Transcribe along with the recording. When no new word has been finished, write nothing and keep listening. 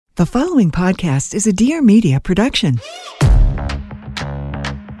The following podcast is a Dear Media production.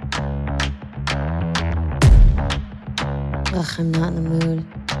 Ugh, I'm not in the mood.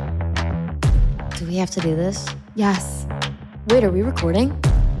 Do we have to do this? Yes. Wait, are we recording?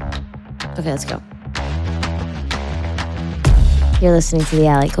 Okay, let's go. You're listening to The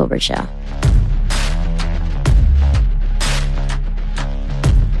Allie Colbert Show.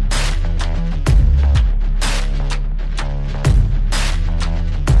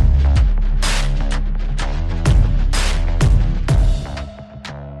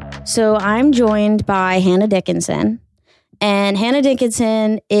 So I'm joined by Hanna Dickinson. And Hanna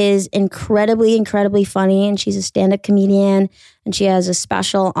Dickinson is incredibly funny, and she's a stand-up comedian, and she has a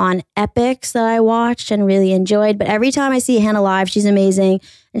special on epics that I watched and really enjoyed. But every time I see Hanna live, she's amazing.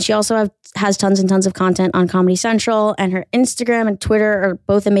 And she also has tons and tons of content on Comedy Central, and her Instagram and Twitter are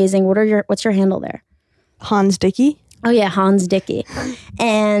both amazing. What's your handle there? Hans Dicky. Oh yeah, Hans Dicky.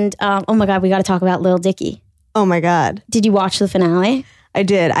 And oh my God, we got to talk about Lil Dicky. Oh my God. Did you watch the finale? I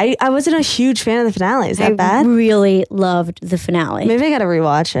did. I wasn't a huge fan of the finale. Is that bad? I really loved the finale. Maybe I got to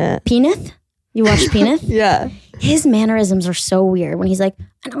rewatch it. Penith? You watched Penith? Yeah. His mannerisms are so weird when he's like,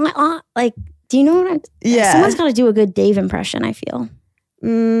 like, do you know what I'm... Yeah. Someone's got to do a good Dave impression, I feel.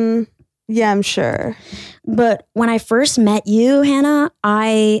 Yeah, I'm sure. But when I first met you, Hanna,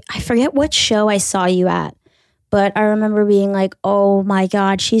 I forget what show I saw you at, but I remember being like, oh my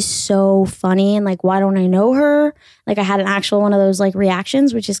God, she's so funny. And like, why don't I know her? Like I had an actual one of those like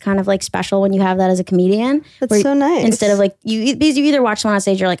reactions, which is kind of like special when you have that as a comedian. That's so nice. Instead of like, you either watch someone on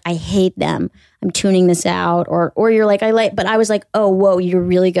stage, you're like, I hate them, I'm tuning this out. Or you're like, but I was like, oh, whoa, you're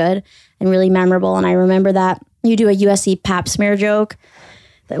really good and really memorable. And I remember that you do a USC pap smear joke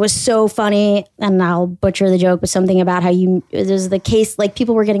that was so funny, and I'll butcher the joke, but something about how there's the case, like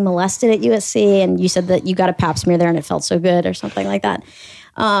people were getting molested at USC, and you said that you got a pap smear there and it felt so good or something like that.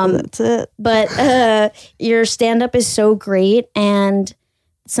 That's it. But your stand-up is so great, and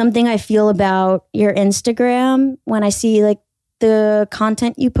something I feel about your Instagram when I see like the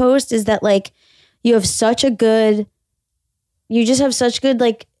content you post is that like you just have such good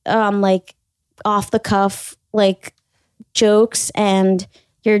like off the cuff like jokes, and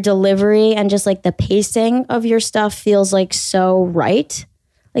your delivery and just like the pacing of your stuff feels like so right.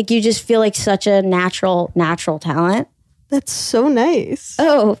 Like you just feel like such a natural talent. That's so nice.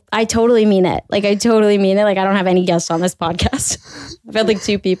 Oh, I totally mean it. Like I totally mean it. Like I don't have any guests on this podcast. I've had like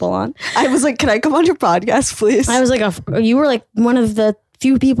 2 people on. I was like, can I come on your podcast, please? I was like, you were like one of the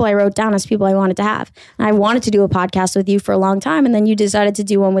few people I wrote down as people I wanted to have. And I wanted to do a podcast with you for a long time. And then you decided to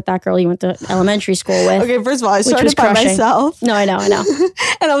do one with that girl you went to elementary school with. Okay, first of all, I started by myself. No, I know.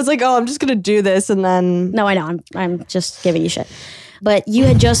 And I was like, oh, I'm just going to do this. And then... No, I know. I'm just giving you shit. But you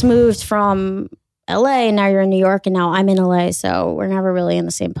had just moved from LA and now you're in New York and now I'm in LA. So we're never really in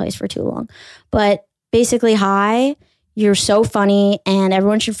the same place for too long. But basically, hi, you're so funny and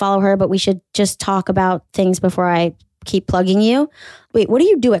everyone should follow her. But we should just talk about things before I keep plugging you. Wait, what do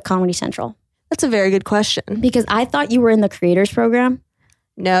you do at Comedy Central? That's a very good question. Because I thought you were in the creators program.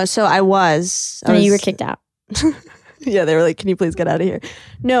 No, so I was. You were kicked out. Yeah, they were like, can you please get out of here?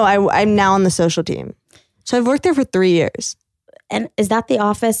 No, I'm now on the social team. So I've worked there for 3 years. And is that the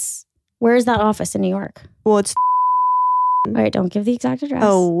office? Where is that office in New York? Well, it's... All right, don't give the exact address.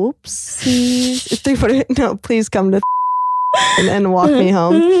 Oh, whoops. It's 340. No, please come to and walk me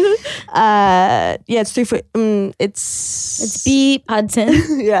home. Yeah, it's 340. It's beep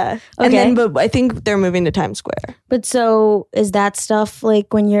Hudson. Yeah. Okay. But I think they're moving to Times Square. But so is that stuff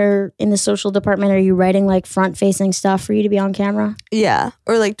like when you're in the social department, are you writing like front facing stuff for you to be on camera? Yeah.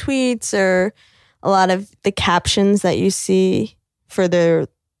 Or like tweets or a lot of the captions that you see for their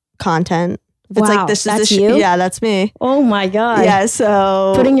content. If it's like, this that's is you? Yeah, that's me. Oh my God. Yeah,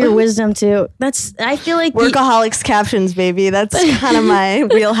 so... Putting your wisdom to... I feel like... Workaholics captions, baby. That's kind of my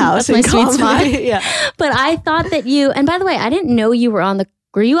wheelhouse. That's my sweet spot. Yeah. But I thought that you... And by the way, I didn't know you were on the...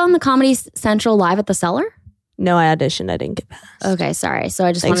 Were you on the Comedy Central Live at the Cellar? No, I auditioned. I didn't get passed. Okay, sorry. So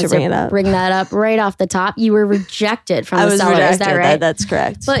I just Thanks wanted to bring that up right off the top. You were rejected from the Cellar. Rejected. Is that right? That's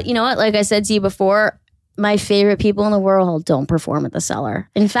correct. But you know what? Like I said to you before... My favorite people in the world don't perform at the Cellar.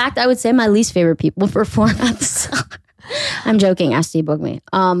 In fact, I would say my least favorite people perform at the Cellar. I'm joking. SD booked me.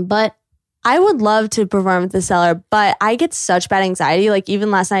 But I would love to perform at the Cellar, but I get such bad anxiety. Like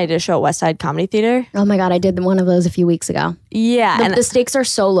even last night I did a show at West Side Comedy Theater. Oh my God, I did one of those a few weeks ago. Yeah. And the stakes are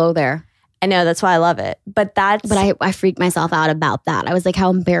so low there. I know, that's why I love it. But I freaked myself out about that. I was like, how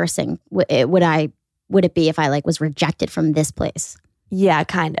embarrassing would it be if I like was rejected from this place? Yeah,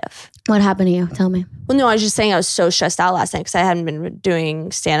 kind of. What happened to you? Tell me. Well, no, I was just saying I was so stressed out last night because I hadn't been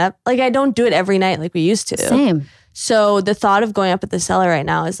doing stand-up. Like, I don't do it every night like we used to. Same. So the thought of going up at the cellar right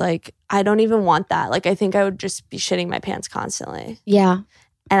now is like, I don't even want that. Like, I think I would just be shitting my pants constantly. Yeah.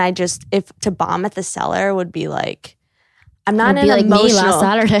 And I just, if to bomb at the cellar would be like, I'm not It'd be like emotional. me last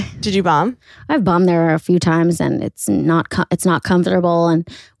Saturday. Did you bomb? I've bombed there a few times and it's not comfortable. And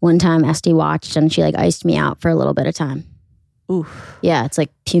one time Esty watched and she like iced me out for a little bit of time. Oof. Yeah, it's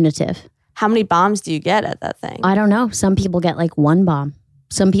like punitive. How many bombs do you get at that thing? I don't know. Some people get like one bomb.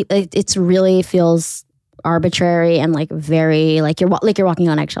 Some people, it's really feels arbitrary and like very like you're walking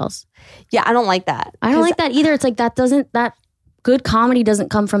on eggshells. Yeah, I don't like that. I don't like that either. It's like that good comedy doesn't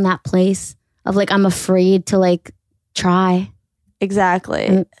come from that place of like I'm afraid to like try.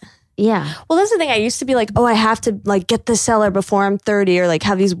 Exactly. Yeah. Well, that's the thing. I used to be like, oh, I have to like get the cellar before I'm 30 or like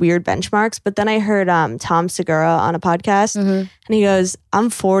have these weird benchmarks. But then I heard Tom Segura on a podcast and he goes, I'm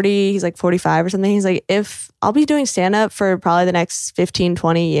 40. He's like 45 or something. He's like, if I'll be doing stand up for probably the next 15,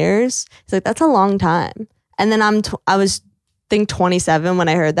 20 years. He's like, that's a long time. And then I was 27 when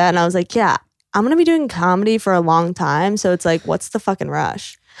I heard that. And I was like, yeah, I'm going to be doing comedy for a long time. So it's like, what's the fucking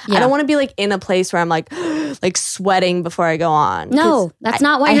rush? Yeah. I don't want to be like in a place where I'm like sweating before I go on. No, that's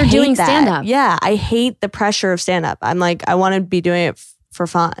not why you're doing stand-up. Yeah, I hate the pressure of stand-up. I'm like, I want to be doing it for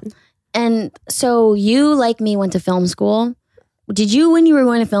fun. And so you, like me, went to film school. Did you, when you were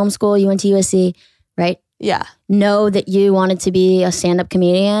going to film school, you went to USC, right? Yeah. Know that you wanted to be a stand-up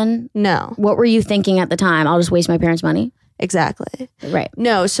comedian? No. What were you thinking at the time? I'll just waste my parents' money? Exactly. Right.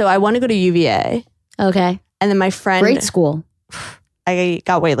 No, so I want to go to UVA. Okay. And then my friend... Great school. I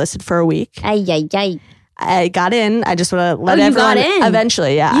got waitlisted for a week. Ay. I got in. I just want to let got everyone... in?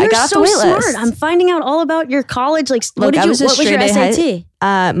 Eventually, yeah. You're I got so off the wait list. smart. I'm finding out all about your college. Like, Look, what was your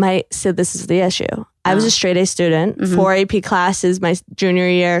SAT? So this is the issue. I was a straight A student. 4 AP classes my junior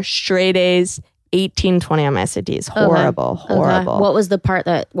year. Straight A's. 18-20 on my SATs. Horrible. Okay. What was the part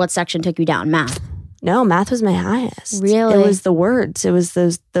what section took you down? Math? No, math was my highest. Really? It was the words. It was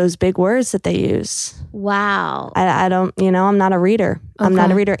those big words that they use. Wow. I don't, I'm not a reader. Okay. I'm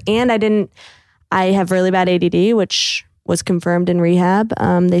not a reader. And I have really bad ADD, which was confirmed in rehab.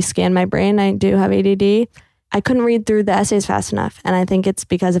 They scanned my brain. I do have ADD. I couldn't read through the essays fast enough. And I think it's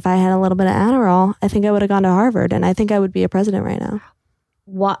because if I had a little bit of Adderall, I think I would have gone to Harvard. And I think I would be a president right now.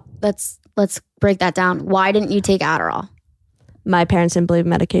 What? Let's break that down. Why didn't you take Adderall? My parents didn't believe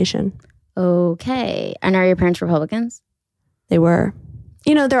medication. Okay. And are your parents Republicans? They were.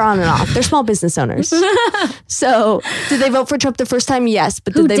 They're on and off. They're small business owners. So, did they vote for Trump the first time? Yes.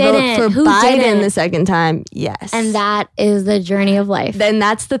 But did they vote for Biden the second time? Yes. And that is the journey of life. Then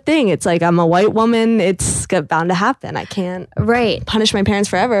that's the thing. It's like, I'm a white woman. It's bound to happen. I can't punish my parents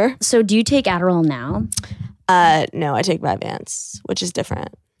forever. So, do you take Adderall now? No, I take Vyvanse, which is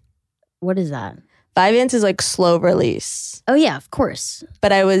different. What is that? Vyvanse is like slow release. Oh, yeah, of course. But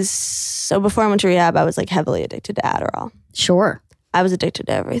before I went to rehab, I was like heavily addicted to Adderall. Sure. I was addicted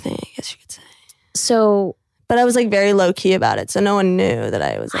to everything, I guess you could say. So. But I was like very low key about it. So no one knew that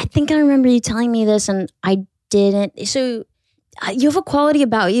I was like. I think I remember you telling me this and I didn't. So you have a quality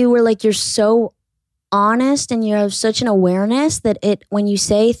about you where like you're so honest and you have such an awareness that when you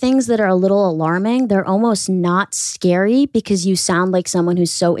say things that are a little alarming, they're almost not scary because you sound like someone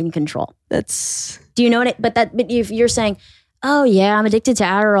who's so in control. Do you know what but if you're saying, oh yeah, I'm addicted to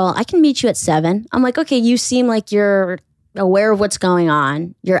Adderall, I can meet you at 7. I'm like, okay, you seem like you're aware of what's going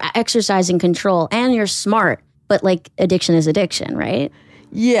on. You're exercising control and you're smart, but like addiction is addiction, right?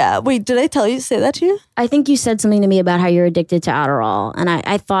 Yeah. Wait, did I tell you to say that to you? I think you said something to me about how you're addicted to Adderall. And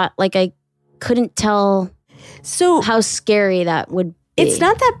I thought like I couldn't tell how scary that would be. It's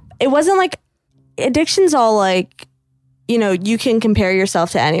not that, it wasn't like, addiction's all like, you can compare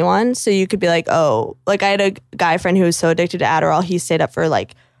yourself to anyone. So you could be like, oh, like I had a guy friend who was so addicted to Adderall, he stayed up for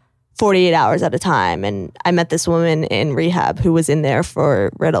like 48 hours at a time. And I met this woman in rehab who was in there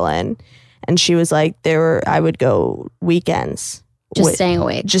for Ritalin. And she was like, I would go weekends. Staying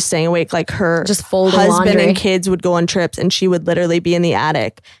awake. Just staying awake. Like her husband laundry. And kids would go on trips and she would literally be in the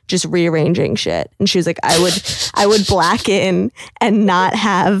attic just rearranging shit. And she was like, I would black in and not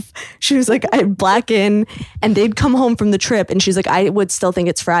have, she was like, I'd black in and they'd come home from the trip and she's like, I would still think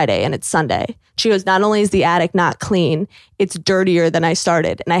it's Friday and it's Sunday. She goes, not only is the attic not clean, it's dirtier than I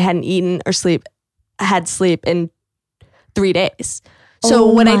started. And I hadn't eaten or sleep in 3 days.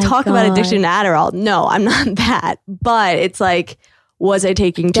 So when I talk about addiction to Adderall, no, I'm not that. But it's like, was I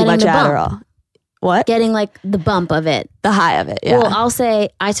taking too much Adderall? What? Getting like the bump of it. The high of it, yeah. Well, I'll say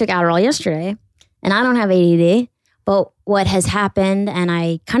I took Adderall yesterday and I don't have ADD, but what has happened, and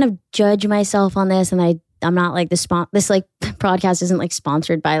I kind of judge myself on this, and I'm not like this like podcast isn't like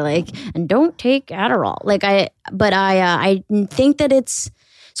sponsored by like, and don't take Adderall. Like I think that it's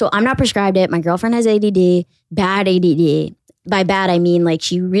So I'm not prescribed it. My girlfriend has ADD, bad ADD. By bad, I mean like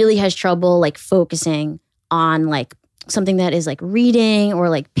she really has trouble like focusing on like something that is like reading or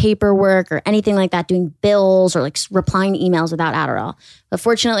like paperwork or anything like that, doing bills or like replying to emails without Adderall. But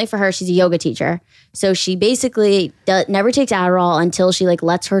fortunately for her, she's a yoga teacher. So she basically never takes Adderall until she like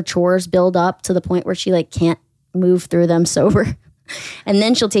lets her chores build up to the point where she like can't move through them sober. And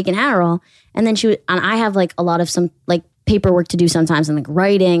then she'll take an Adderall. And then I have like a lot of some like paperwork to do sometimes and like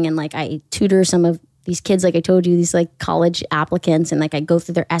writing, and like I tutor some of these kids, like I told you, these like college applicants, and like I go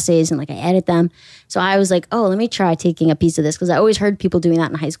through their essays and like I edit them. So I was like, oh, let me try taking a piece of this, because I always heard people doing that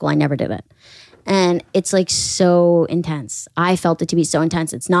in high school. I never did it. And it's like so intense. I felt it to be so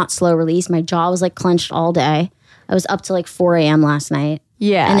intense. It's not slow release. My jaw was like clenched all day. I was up to like 4 a.m. last night.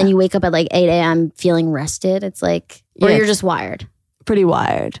 Yeah. And then you wake up at like 8 a.m. feeling rested. It's like, or you're just wired. Pretty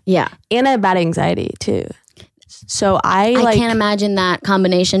wired. Yeah. And I have bad anxiety too. So I can't imagine that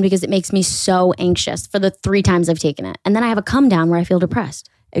combination, because it makes me so anxious for the 3 times I've taken it. And then I have a come down where I feel depressed.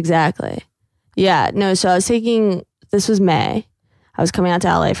 Exactly. Yeah. No, so I was this was May. I was coming out to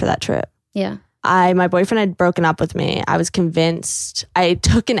LA for that trip. Yeah. My boyfriend had broken up with me. I was convinced. I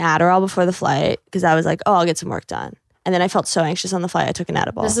took an Adderall before the flight because I was like, oh, I'll get some work done. And then I felt so anxious on the flight, I took an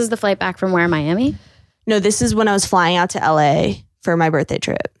Adderall. This is the flight back from where, Miami? No, this is when I was flying out to LA for my birthday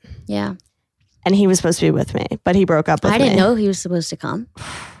trip. Yeah. And he was supposed to be with me, but he broke up with me. I didn't know he was supposed to come.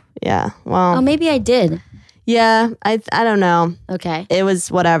 Yeah, well. Oh, maybe I did. Yeah, I don't know. Okay. It was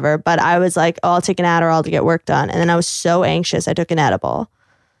whatever, but I was like, oh, I'll take an Adderall to get work done. And then I was so anxious, I took an edible.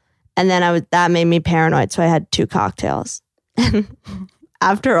 And then that made me paranoid, so I had 2 cocktails. And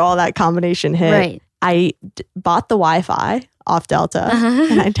after all that combination hit, right. I bought the Wi-Fi off Delta,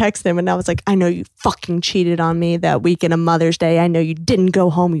 and I texted him, and I was like, I know you fucking cheated on me that weekend of Mother's Day. I know you didn't go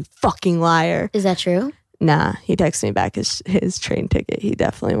home, you fucking liar. Is that true? Nah, he texted me back his train ticket. He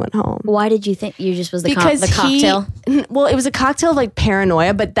definitely went home. Why did you think you just was the cocktail? Well, it was a cocktail of like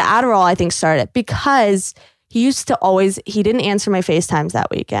paranoia, but the Adderall I think started because he used to he didn't answer my FaceTimes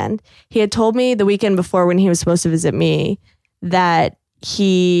that weekend. He had told me the weekend before when he was supposed to visit me that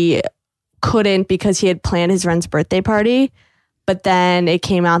he couldn't because he had planned his friend's birthday party. But then it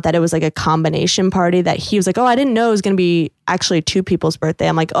came out that it was like a combination party that he was like, oh, I didn't know it was going to be actually 2 people's birthday.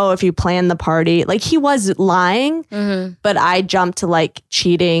 I'm like, oh, if you plan the party. Like he was lying, but I jumped to like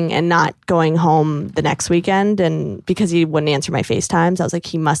cheating and not going home the next weekend. And because he wouldn't answer my FaceTimes, I was like,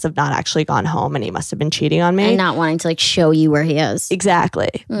 he must have not actually gone home and he must have been cheating on me. And not wanting to like show you where he is. Exactly.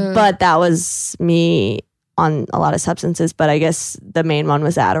 But that was me on a lot of substances. But I guess the main one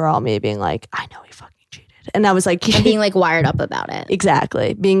was Adderall, me being like, I know he fucking cheated. And I was like... And being like wired up about it.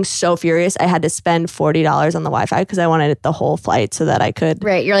 Exactly. Being so furious. I had to spend $40 on the Wi-Fi because I wanted it the whole flight so that I could...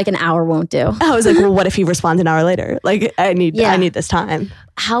 Right. You're like, an hour won't do. I was like, well, what if he responds an hour later? Like, I need this time.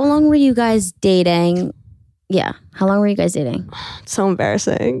 How long were you guys dating? Yeah. How long were you guys dating? It's so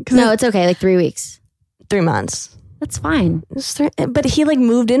embarrassing. No, it's okay. Like 3 weeks. 3 months. That's fine. But he like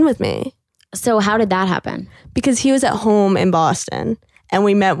moved in with me. So how did that happen? Because he was at home in Boston and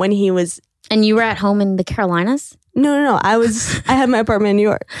we met when he was... And you were at home in the Carolinas? No. I had my apartment in New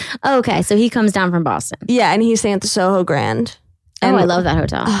York. Oh, okay. So he comes down from Boston. Yeah, and he's staying at the Soho Grand. And I love that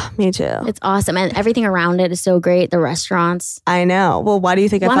hotel. Me too. It's awesome. And everything around it is so great. The restaurants. I know. Well, why do you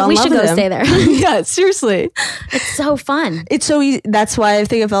think I fell in love with him? We should go stay there. Yeah, seriously. It's so fun. It's so easy. That's why I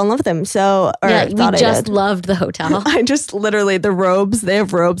think I fell in love with him. We just loved the hotel. I just literally, the robes, they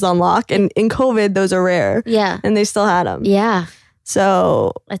have robes on lock. And in COVID, those are rare. Yeah. And they still had them. Yeah.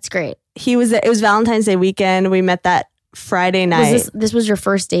 So. That's great. It was Valentine's Day weekend. We met that Friday night. This was your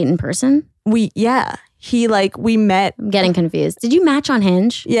first date in person? We met. I'm getting confused. Did you match on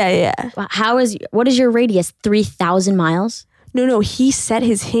Hinge? Yeah. What is your radius? 3,000 miles? No. He set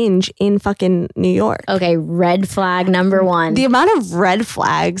his Hinge in fucking New York. Okay, red flag number 1. The amount of red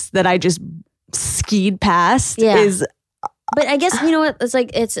flags that I just skied past is... But I guess, you know what?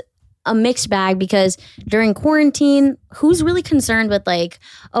 It's a mixed bag because during quarantine, who's really concerned with like,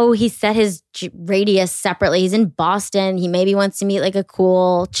 oh, he set his radius separately. He's in Boston. He maybe wants to meet like a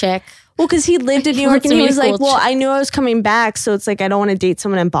cool chick. Well, because he lived in New York and he was like, well, I knew I was coming back. So it's like, I don't want to date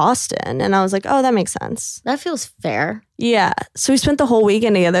someone in Boston. And I was like, oh, that makes sense. That feels fair. Yeah. So we spent the whole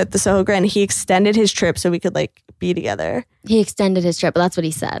weekend together at the Soho Grand. He extended his trip so we could like be together. He extended his trip, but that's what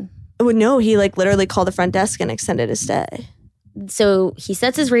he said. Oh, no, he like literally called the front desk and extended his stay. So he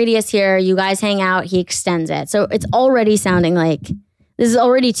sets his radius here. You guys hang out. He extends it. So it's already sounding like this is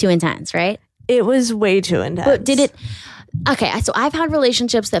already too intense, right? It was way too intense. But did it... Okay, so I've had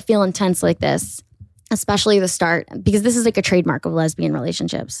relationships that feel intense like this. Especially the start, because this is like a trademark of lesbian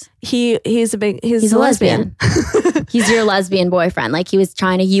relationships. He's a lesbian. He's your lesbian boyfriend. Like he was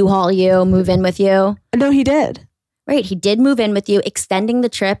trying to U-Haul you, move in with you. No, he did. Right. He did move in with you. Extending the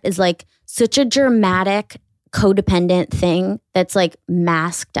trip is like such a dramatic, codependent thing that's like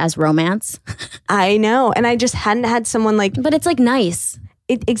masked as romance. I know. And I just hadn't had someone like... But it's like nice.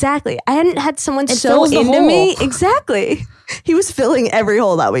 Exactly. I hadn't had someone it so into hole. me. Exactly. He was filling every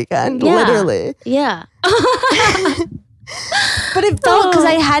hole that weekend. Yeah. Literally. Yeah. But it felt because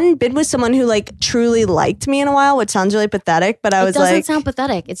I hadn't been with someone who like truly liked me in a while, which sounds really pathetic, but I was like... It doesn't sound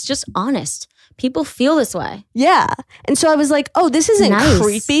pathetic. It's just honest. People feel this way. Yeah. And so I was like, oh, this isn't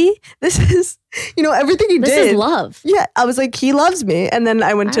creepy. This is, everything he did. This is love. Yeah. I was like, he loves me. And then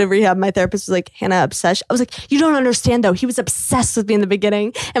I went to rehab. My therapist was like, Hannah, obsession. I was like, you don't understand though. He was obsessed with me in the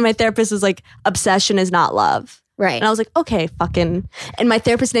beginning. And my therapist was like, obsession is not love. Right. And I was like, okay, fucking. And my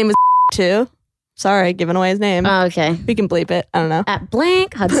therapist's name was too. Sorry, giving away his name. Oh, okay. We can bleep it. I don't know. At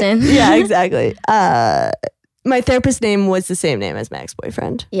blank Hudson. Yeah, exactly. My therapist's name was the same name as my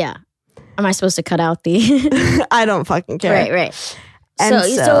ex-boyfriend. Yeah. Am I supposed to cut out the... I don't fucking care. Right. And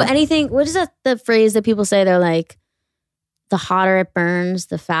so anything... What is that the phrase that people say? They're like, the hotter it burns,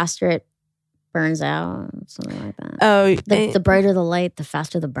 the faster it burns out. Something like that. Oh. The brighter the light, the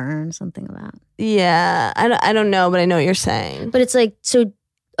faster the burn. Something like that. Yeah. I don't know, but I know what you're saying. But it's like... So,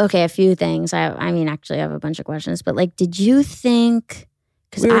 okay, a few things. I mean, actually, I have a bunch of questions. But like, did you think...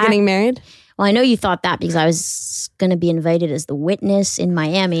 We were getting married? Well, I know you thought that because I was going to be invited as the witness in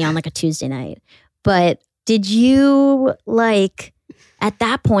Miami on like a Tuesday night. But did you like, at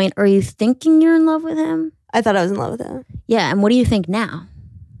that point, are you thinking you're in love with him? I thought I was in love with him. Yeah. And what do you think now?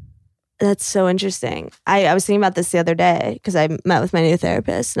 That's so interesting. I was thinking about this the other day because I met with my new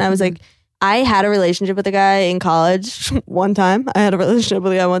therapist. And I was like, I had a relationship with a guy in college one time. And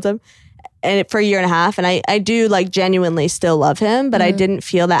for a year and a half. And I do like genuinely still love him, but I didn't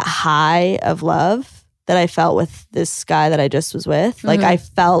feel that high of love that I felt with this guy that I just was with. Like I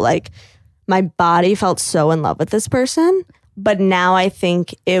felt like my body felt so in love with this person. But now I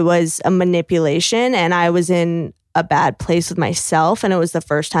think it was a manipulation and I was in a bad place with myself. And it was the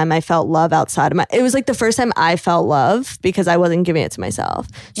first time I felt love outside of it was like the first time I felt love because I wasn't giving it to myself.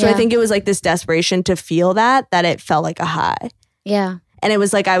 So I think it was like this desperation to feel that it felt like a high. Yeah. And it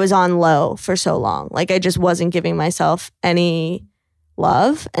was like I was on low for so long. Like I just wasn't giving myself any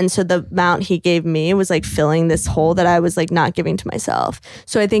love. And so the amount he gave me was like filling this hole that I was like not giving to myself.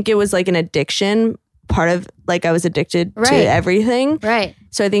 So I think it was like an addiction, part of like I was addicted to everything. Right.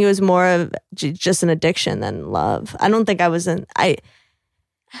 So I think it was more of just an addiction than love. I don't think I was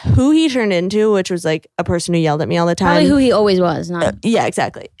who he turned into, which was like a person who yelled at me all the time. Probably who he always was. Not. Yeah,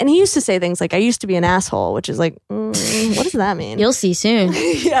 exactly. And he used to say things like, I used to be an asshole, which is like, what does that mean? You'll see soon.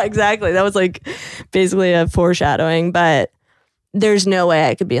 Yeah, exactly. That was like basically a foreshadowing, but there's no way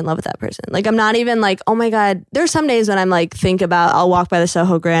I could be in love with that person. Like, I'm not even like, oh my God. There's some days when I'm like, I'll walk by the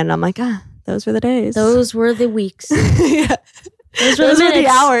Soho Grand and I'm like, those were the days. Those were the weeks. Yeah. Those were the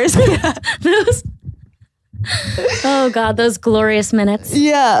hours. Yeah. Oh God, those glorious minutes.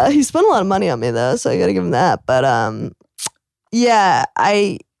 Yeah, he spent a lot of money on me though, so I gotta give him that. But yeah,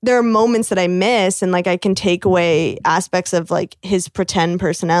 there are moments that I miss and like I can take away aspects of like his pretend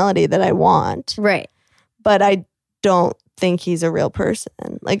personality that I want. Right. But I don't think he's a real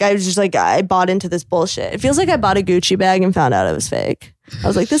person. Like I was just like, I bought into this bullshit. It feels like I bought a Gucci bag and found out it was fake. I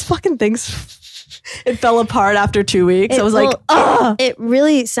was like, this fucking thing's... It fell apart after 2 weeks. I was like, ugh. It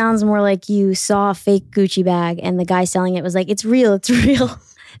really sounds more like you saw a fake Gucci bag and the guy selling it was like, it's real.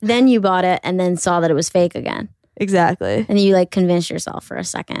 Then you bought it and then saw that it was fake again. Exactly. And you like convinced yourself for a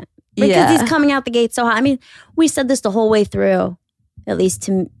second. Because he's coming out the gate so hot. I mean, we said this the whole way through, at least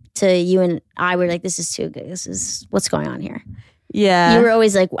to you and I were like, this is too good. This is what's going on here. Yeah. You were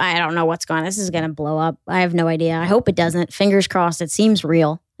always like, I don't know what's going on. This is going to blow up. I have no idea. I hope it doesn't. Fingers crossed. It seems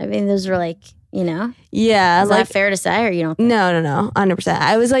real. I mean, those are like... Yeah. Is that fair to say or you don't think? No. 100%.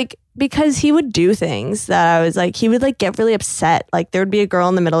 I was like, because he would do things that I was like, he would like get really upset. Like there would be a girl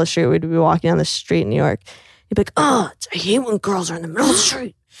in the middle of the street. We'd be walking down the street in New York. He'd be like, I hate when girls are in the middle of the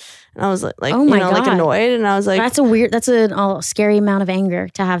street. And I was like, oh my God. like annoyed. And I was like, that's a scary amount of anger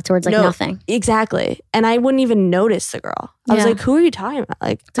to have towards like nothing. Exactly. And I wouldn't even notice the girl. I was like, who are you talking about?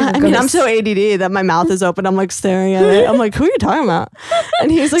 Like, I'm so ADD that my mouth is open. I'm like staring at it. I'm like, who are you talking about?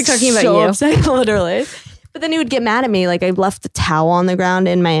 And he was like talking about so you. upset, literally. But then he would get mad at me. Like I left the towel on the ground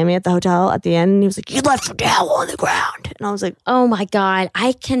in Miami at the hotel at the end. And he was like, you left the towel on the ground. And I was like, oh my God.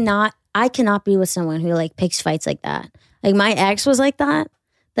 I cannot be with someone who like picks fights like that. Like my ex was like that.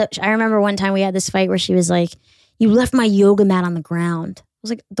 I remember one time we had this fight where she was like, you left my yoga mat on the ground. was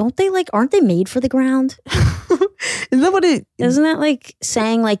like, aren't they made for the ground? Isn't that what it... Isn't that like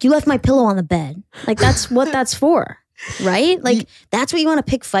saying like, you left my pillow on the bed? Like that's what that's for, right? Like that's what you want to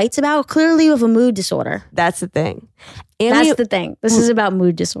pick fights about? Clearly you have a mood disorder. That's the thing. That's the thing. This is about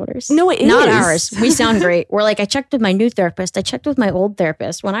mood disorders. No, it Not is. ours. We sound great. We're like, I checked with my new therapist. I checked with my old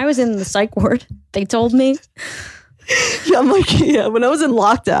therapist. When I was in the psych ward, they told me. Yeah, I'm like, yeah, when I was in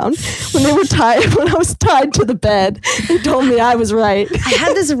lockdown, when I was tied to the bed, they told me I was right. I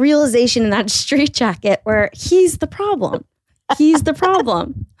had this realization in that straitjacket where he's the problem. He's the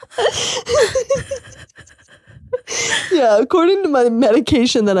problem. Yeah, according to my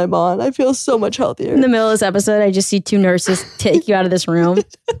medication that I'm on, I feel so much healthier. In the middle of this episode, I just see two nurses take you out of this room.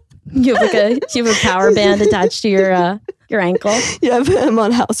 You have a power band attached to your ankle. Yeah, I'm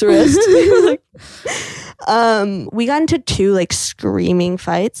on house arrest. We got into 2 like screaming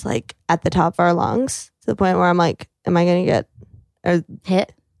fights, like at the top of our lungs, to the point where I'm like, am I gonna get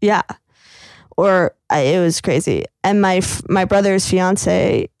hit? Yeah. It was crazy. And my brother's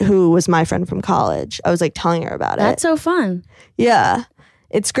fiance, who was my friend from college, I was like telling her about it. That's so fun. Yeah,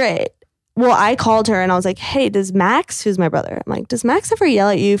 it's great. Well, I called her and I was like, hey, does Max, who's my brother, I'm like, does Max ever yell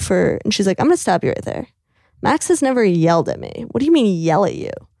at you for, and she's like, I'm going to stop you right there. Max has never yelled at me. What do you mean yell at you?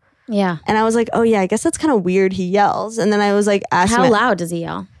 Yeah. And I was like, oh yeah, I guess that's kind of weird he yells. And then I was like, how loud does he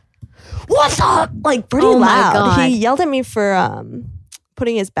yell? What's up? Like pretty Oh my loud. God. He yelled at me for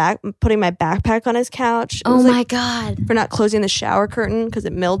putting my backpack on his couch. Oh my God. For not closing the shower curtain because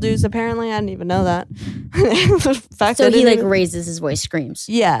it mildews apparently. I didn't even know that. The fact So that he like raises his voice, screams.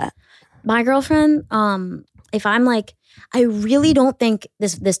 Yeah. My girlfriend, if I'm like, I really don't think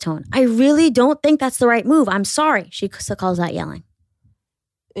this tone, I really don't think that's the right move. I'm sorry. She calls that yelling.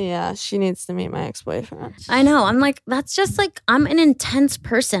 Yeah, she needs to meet my ex-boyfriend. I know. I'm like, that's just like, I'm an intense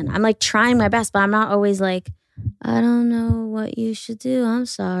person. I'm like trying my best, but I'm not always like, I don't know what you should do. I'm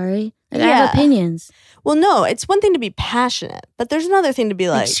sorry. Like, I have opinions. Well, no, it's one thing to be passionate, but there's another thing to be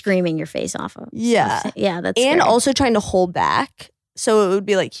like screaming your face off of. Yeah. Yeah, that's and scary. also trying to hold back. So it would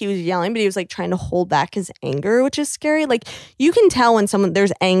be like he was yelling, but he was like trying to hold back his anger, which is scary. Like you can tell when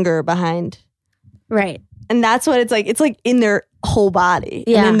there's anger behind. Right. And that's what it's like in their whole body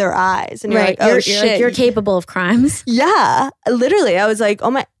and in their eyes. And you're like, oh shit. You're capable of crimes. Yeah. Literally. I was like,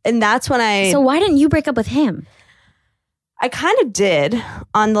 oh my. And that's when So why didn't you break up with him? I kind of did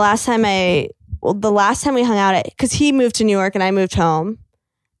on the last time we hung out because he moved to New York and I moved home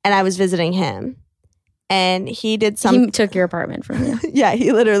and I was visiting him. And he did something. He took your apartment from you. Yeah,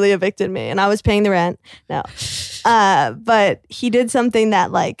 he literally evicted me and I was paying the rent. No. But he did something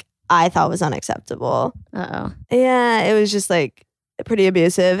that like I thought was unacceptable. Uh-oh. Yeah, it was just like pretty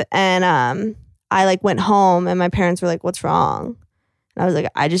abusive. And I like went home and my parents were like, what's wrong? And I was like,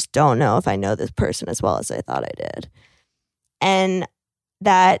 I just don't know if I know this person as well as I thought I did. And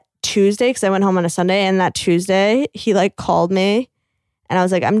that Tuesday, because I went home on a Sunday, and that Tuesday he like called me. And I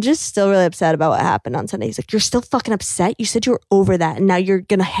was like, I'm just still really upset about what happened on Sunday. He's like, you're still fucking upset? You said you were over that and now you're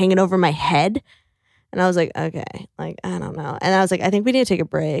going to hang it over my head? And I was like, okay, like, I don't know. And I was like, I think we need to take a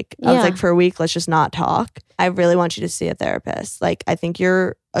break. I was like, for a week, let's just not talk. I really want you to see a therapist. Like, I think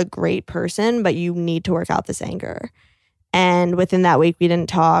you're a great person, but you need to work out this anger. And within that week, we didn't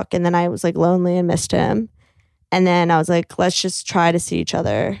talk. And then I was like lonely and missed him. And then I was like, let's just try to see each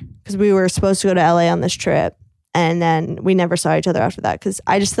other. Because we were supposed to go to LA on this trip. And then we never saw each other after that because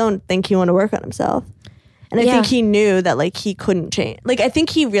I just don't think he wanted to work on himself. And I think he knew that like he couldn't change. Like I think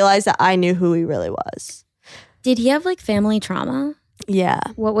he realized that I knew who he really was. Did he have like family trauma? Yeah.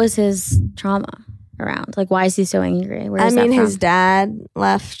 What was his trauma around? Like why is he so angry? Where is that from? His dad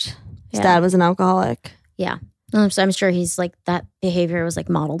left. His dad was an alcoholic. Yeah. So I'm sure he's like that behavior was like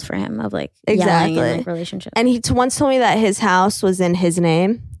modeled for him of like yelling in like relationships. And he once told me that his house was in his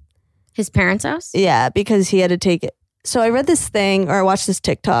name. His parents' house? Yeah, because he had to take it. So I read this thing, or I watched this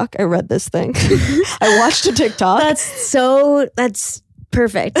TikTok. I read this thing. I watched a TikTok. That's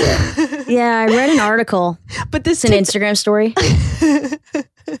perfect. Yeah, I read an article. But this it's an Instagram story.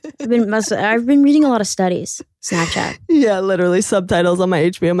 I've been reading a lot of studies. Snapchat. Yeah, literally subtitles on my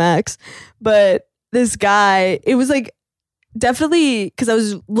HBO Max. But this guy, it was like definitely because I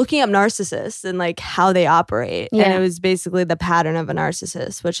was looking up narcissists and like how they operate. Yeah. And it was basically the pattern of a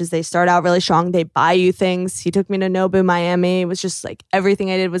narcissist, which is they start out really strong. They buy you things. He took me to Nobu, Miami. It was just like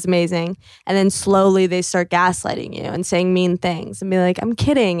everything I did was amazing. And then slowly they start gaslighting you and saying mean things and be like, I'm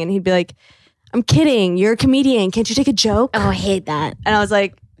kidding. And he'd be like, I'm kidding. You're a comedian. Can't you take a joke? Oh, I hate that. And I was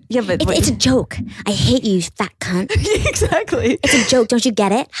like, yeah, but it's a joke. I hate you, fat cunt. Exactly. It's a joke. Don't you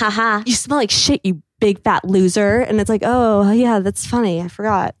get it? Ha ha. You smell like shit, you big fat loser. And it's like, oh yeah, that's funny. I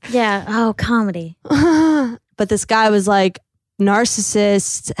forgot. Yeah. Oh, comedy. But this guy was like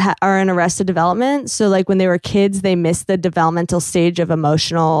narcissists are in arrested development. So like when they were kids, they missed the developmental stage of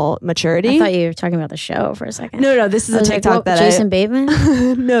emotional maturity. I thought you were talking about the show for a second. No, this is a TikTok that Jason Bateman?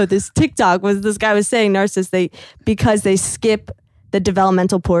 No, this TikTok was this guy was saying narcissists, because they skip the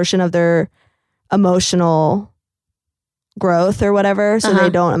developmental portion of their emotional growth or whatever, so they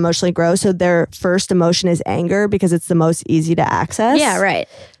don't emotionally grow. So their first emotion is anger because it's the most easy to access. Yeah, right.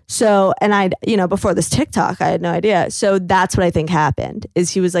 So, and before this TikTok, I had no idea. So that's what I think happened, is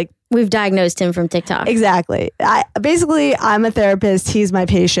he was like, we've diagnosed him from TikTok. Exactly. I'm a therapist. He's my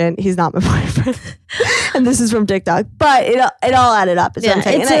patient. He's not my boyfriend. And this is from TikTok. But it all added up. Is what I'm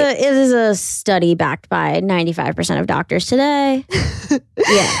saying. It is a study backed by 95% of doctors today.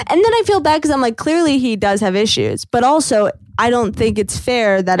 Yeah. And then I feel bad because I'm like, clearly he does have issues. But also, I don't think it's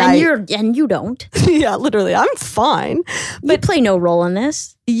fair that And you don't. Yeah, literally. I'm fine. But you play no role in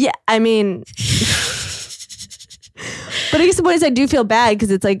this. Yeah, I mean... But I guess the point is I do feel bad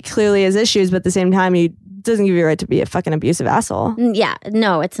because it's like clearly his issues, but at the same time, he doesn't give you a right to be a fucking abusive asshole. Yeah,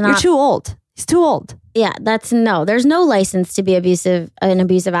 no, it's not. You're too old. He's too old. Yeah, there's no license to be an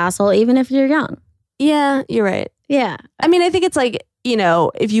abusive asshole, even if you're young. Yeah, you're right. Yeah. I mean, I think it's like,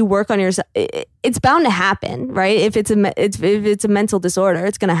 if you work on yourself, it's bound to happen, right? If it's a mental disorder,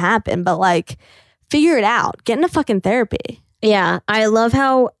 it's going to happen. But like, figure it out. Get into fucking therapy. Yeah, I love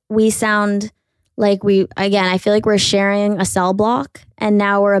how we sound like I feel like we're sharing a cell block, and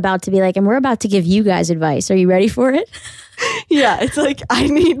now we're about to be like, and we're about to give you guys advice. Are you ready for it? Yeah, it's like I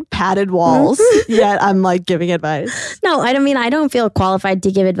need padded walls, yet I'm like giving advice. No, I don't feel qualified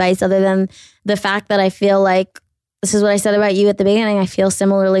to give advice other than the fact that I feel like, this is what I said about you at the beginning, I feel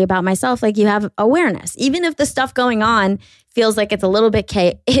similarly about myself. Like, you have awareness. Even if the stuff going on feels like it's a little bit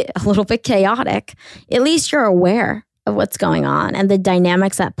chaotic, at least you're aware of what's going on and the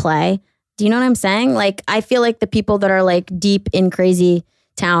dynamics at play. Do you know what I'm saying? Like, I feel like the people that are like deep in crazy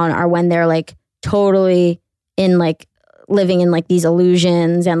town are when they're like totally in like living in like these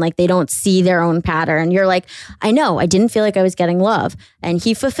illusions and like they don't see their own pattern. You're like, I know, I didn't feel like I was getting love, and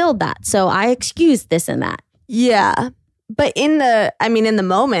he fulfilled that. So I excused this and that. Yeah. But in the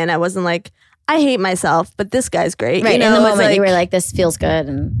moment, I wasn't like, I hate myself, but this guy's great. Right. In the moment, you were like, this feels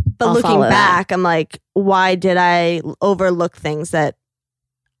good. But looking back, I'm like, why did I overlook things that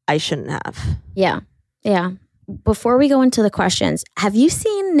I shouldn't have? Yeah. Yeah. Before we go into the questions, have you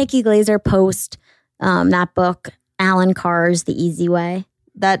seen Nikki Glaser post that book, Alan Carr's The Easy Way?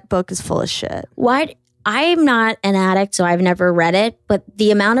 That book is full of shit. Why? I'm not an addict, so I've never read it. But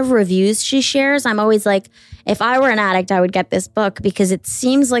the amount of reviews she shares, I'm always like, if I were an addict, I would get this book because it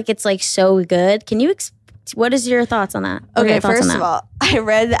seems like it's like so good. Can you what is your thoughts on that? Okay, first of all, I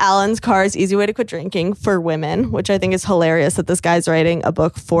read Alan Carr's Easy Way to Quit Drinking for women, which I think is hilarious that this guy's writing a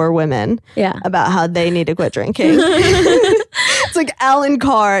book for women about how they need to quit drinking. It's like Alan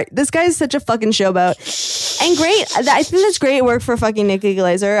Carr. This guy is such a fucking showboat. And great. I think that's great work for fucking Nikki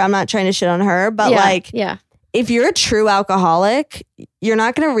Glaser. I'm not trying to shit on her, but if you're a true alcoholic, you're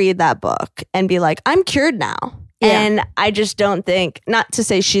not going to read that book and be like, I'm cured now. Yeah. And I just don't think, not to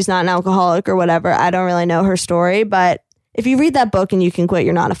say she's not an alcoholic or whatever, I don't really know her story, but if you read that book and you can quit,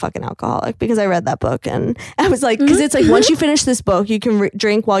 you're not a fucking alcoholic, because I read that book and I was like, because it's like, once you finish this book, you can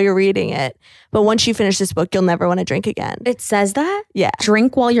drink while you're reading it. But once you finish this book, you'll never want to drink again. It says that? Yeah.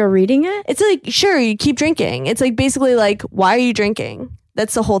 Drink while you're reading it? It's like, sure, you keep drinking. It's like basically like, why are you drinking?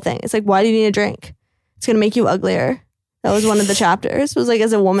 That's the whole thing. It's like, why do you need to drink? It's going to make you uglier. That was one of the chapters. It was like,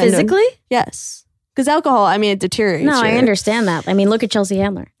 as a woman. Physically? Yes. Because alcohol, it deteriorates. No, I understand that. Look at Chelsea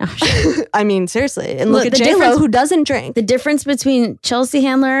Handler. Seriously. And look at J-Lo, who doesn't drink. The difference between Chelsea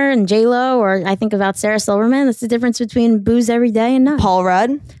Handler and J-Lo, or I think about Sarah Silverman, that's the difference between booze every day and none. Paul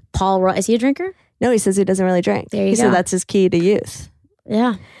Rudd. Is he a drinker? No, he says he doesn't really drink. There you go. He said that's his key to youth.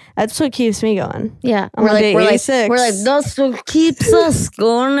 Yeah. That's what keeps me going. Yeah. We're like, that's what keeps us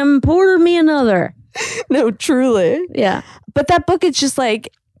going, and pour me another. No, truly. Yeah. But that book, it's just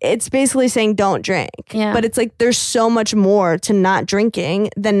like, it's basically saying don't drink. Yeah. But it's like there's so much more to not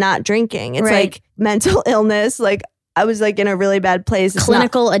drinking than not drinking. It's like mental illness. Like, I was like in a really bad place. It's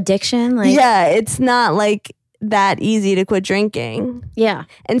clinical addiction. It's not like that easy to quit drinking. Yeah.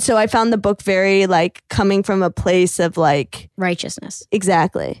 And so I found the book very like coming from a place of like righteousness.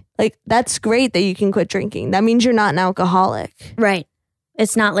 Exactly. Like, that's great that you can quit drinking. That means you're not an alcoholic. Right.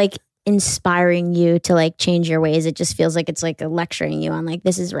 It's not like inspiring you to like change your ways. It just feels like it's like lecturing you on like,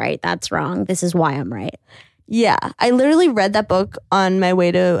 this is right, that's wrong, this is why I'm right. Yeah. I literally read that book on my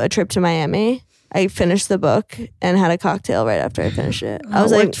way to a trip to Miami. I finished the book and had a cocktail right after I finished it. I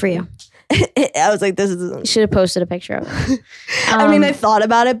was it like, worked for you. I was like, this is. You should have posted a picture of it. I mean, I thought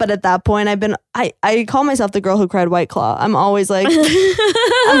about it, but at that point, I call myself the girl who cried White Claw. I'm always like,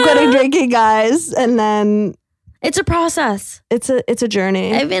 I'm quitting drinking, guys, and then it's a process. It's a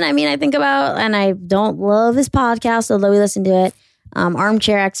journey. I mean, I think about, and I don't love his podcast, although we listen to it.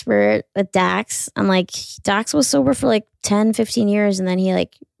 Armchair Expert with Dax. I'm like, Dax was sober for like 10, 15 years, and then he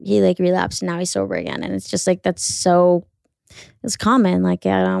relapsed, and now he's sober again, and it's just like it's common. Like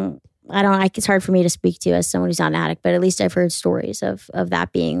it's hard for me to speak to as someone who's not an addict, but at least I've heard stories of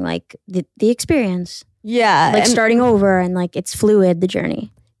that being like the experience. Yeah. Like starting over and like it's fluid, the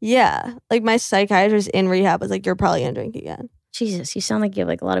journey. Yeah. Like my psychiatrist in rehab was like, you're probably going to drink again. Jesus, you sound like you have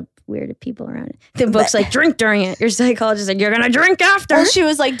like a lot of weird people around. The book's like, drink during it. Your psychologist is like, you're going to drink after. Well, she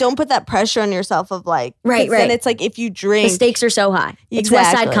was like, don't put that pressure on yourself of like. Right. Then it's like if you drink. The stakes are so high. It's Exactly.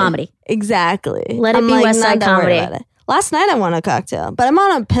 West Side Comedy. Exactly. Let it be West Side Comedy. Last night I won a cocktail, but I'm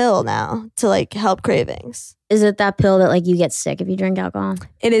on a pill now to like help cravings. Is it that pill that like you get sick if you drink alcohol?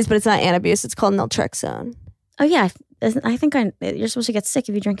 It is, but it's not antabuse. It's called naltrexone. Oh yeah, I think you're supposed to get sick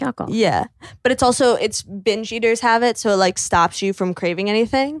if you drink alcohol. Yeah, but it's binge eaters have it, so it like stops you from craving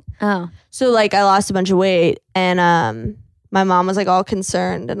anything. Oh, so like I lost a bunch of weight, and my mom was like all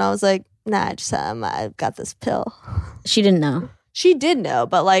concerned, and I was like, nah, I got this pill. She didn't know. She did know,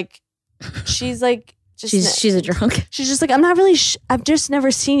 but like she's like. She's a drunk. She's just like, I'm not really. I've just never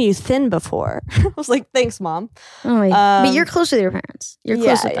seen you thin before. I was like, thanks, Mom. Oh my! But you're close with your parents. You're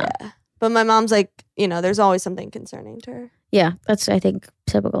close with them. Yeah. But my mom's like, there's always something concerning to her. Yeah, that's I think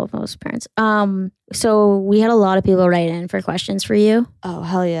typical of most parents. So we had a lot of people write in for questions for you. Oh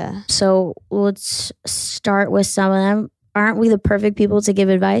hell yeah! So let's start with some of them. Aren't we the perfect people to give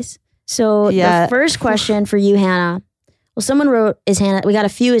advice? So the first question for you, Hannah. Well, someone wrote, "Is Hannah?" We got a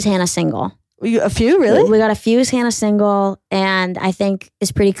few. Is Hannah single? A few, really? We got a few. Is Hannah single? And I think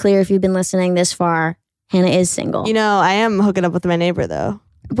it's pretty clear if you've been listening this far, Hannah is single. I am hooking up with my neighbor though.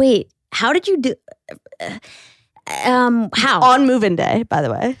 Wait, how did you do? How? On move-in day, by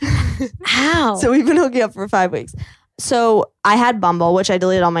the way. How? So we've been hooking up for 5 weeks. So I had Bumble, which I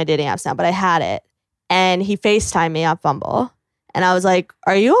deleted all my dating apps now, but I had it. And he FaceTimed me off Bumble. And I was like,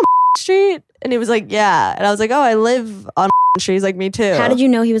 are you on Street? And he was like, yeah. And I was like, oh, I live on Street. He's like, me too. How did you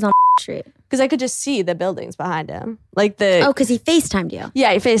know he was on Street? Because I could just see the buildings behind him. Like because he FaceTimed you.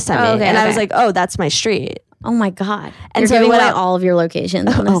 Yeah, he FaceTimed me. Okay, and I was like, oh, that's my street. Oh my God. And You're so giving away all of your locations.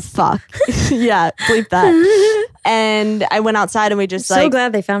 Oh, fuck. Yeah, bleep that. And I went outside and we just so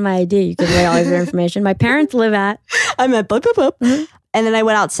glad they found my ID. You gave away all of your information. My parents live at. I'm at blip, blip, blip. Mm-hmm. And then I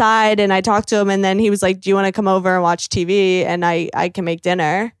went outside and I talked to him. And then he was like, do you want to come over and watch TV? And I can make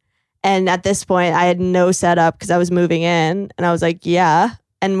dinner. And at this point, I had no setup because I was moving in. And I was like, yeah.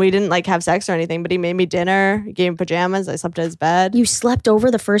 And we didn't like have sex or anything, but he made me dinner. He gave me pajamas. I slept in his bed. You slept over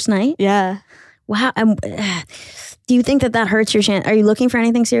the first night? Yeah. Wow. Do you think that hurts your chance? Are you looking for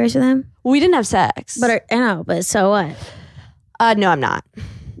anything serious with him? We didn't have sex. But I know, but so what? No, I'm not.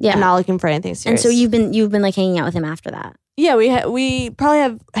 Yeah. I'm not looking for anything serious. And so you've been like hanging out with him after that? Yeah, we probably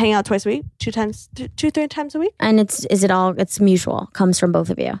have hang out twice a week, 3 times a week. And it's mutual, comes from both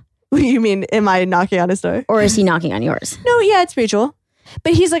of you. You mean, am I knocking on his door? Or is he knocking on yours? No, yeah, it's mutual.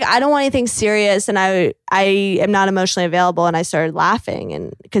 But he's like, I don't want anything serious, and I am not emotionally available. And I started laughing,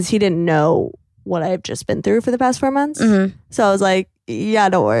 and because he didn't know what I've just been through for the past 4 months. Mm-hmm. So I was like, yeah,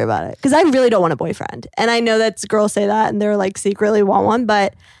 don't worry about it. Because I really don't want a boyfriend. And I know that girls say that, and they're like secretly want one,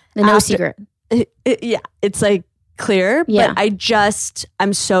 but secret. Yeah, it's like clear. Yeah. But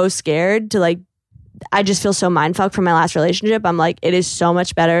I'm so scared to like, I just feel so mindfucked from my last relationship. I'm like, it is so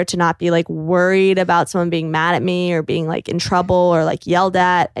much better to not be like worried about someone being mad at me or being like in trouble or like yelled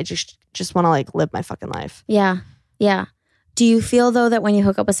at. I just want to like live my fucking life. Yeah. Yeah. Do you feel though that when you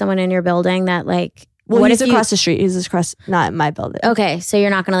hook up with someone in your building that like, well, he's across the street. He's across, not in my building. Okay. So you're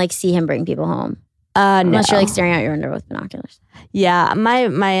not going to like see him bring people home? Unless you're like staring out your window with binoculars. Yeah.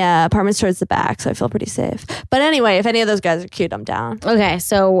 My apartment's towards the back, so I feel pretty safe. But anyway, if any of those guys are cute, I'm down. Okay.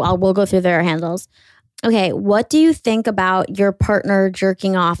 So we'll go through their handles. Okay, what do you think about your partner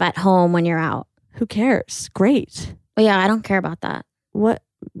jerking off at home when you're out? Who cares? Great. Well, yeah, I don't care about that. What?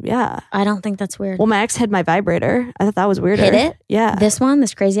 Yeah. I don't think that's weird. Well, my ex hid my vibrator. I thought that was weirder. Hid it? Yeah. This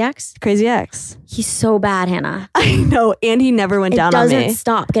crazy ex? Crazy ex. He's so bad, Hannah. I know. And he never went down on me. It doesn't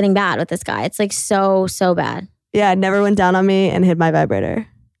stop getting bad with this guy. It's like so bad. Yeah, never went down on me and hid my vibrator.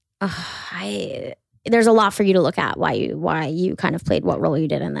 There's a lot for you to look at why you kind of played what role you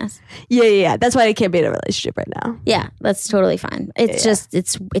did in this. Yeah. That's why I can't be in a relationship right now. Yeah, that's totally fine. It's just,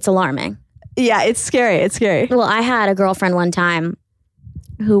 it's alarming. Yeah, it's scary. Well, I had a girlfriend one time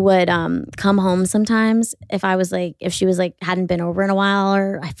who would come home sometimes if she was like hadn't been over in a while,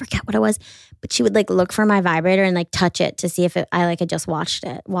 or I forget what it was, but she would like look for my vibrator and like touch it to see if I like had just washed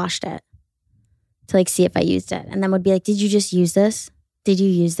it to like see if I used it, and then would be like, "Did you just use this? Did you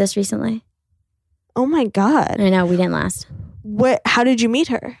use this recently?" Oh my God. I know, we didn't last. What? How did you meet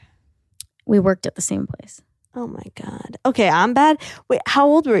her? We worked at the same place. Oh my God. Okay, I'm bad. Wait, how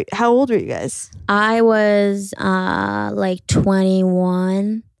old were you guys? I was like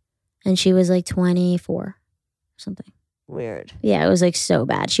 21 and she was like 24 or something. Weird. Yeah, it was like so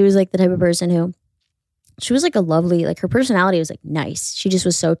bad. She was like the type of person who, she was like a lovely, like her personality was like nice. She just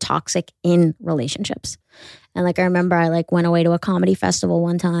was so toxic in relationships. And like I remember I like went away to a comedy festival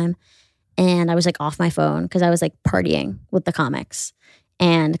one time and I was like off my phone because I was like partying with the comics.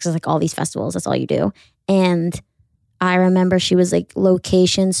 And because like all these festivals, that's all you do. And I remember she was like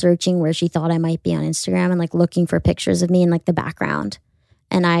location searching where she thought I might be on Instagram and like looking for pictures of me in like the background.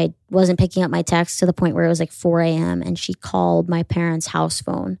 And I wasn't picking up my texts to the point where it was like 4 a.m. And she called my parents' house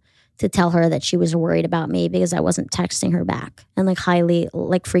phone to tell her that she was worried about me because I wasn't texting her back, and like highly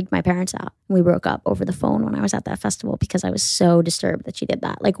like freaked my parents out. We broke up over the phone when I was at that festival because I was so disturbed that she did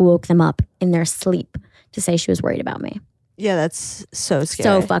that. Like woke them up in their sleep to say she was worried about me. Yeah, that's so scary.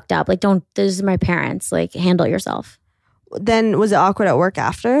 So fucked up. Like this is my parents. Like handle yourself. Then was it awkward at work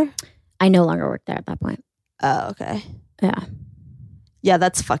after? I no longer worked there at that point. Oh, okay. Yeah. Yeah,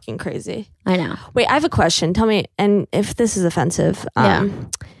 that's fucking crazy. I know. Wait, I have a question. Tell me, and if this is offensive. Yeah.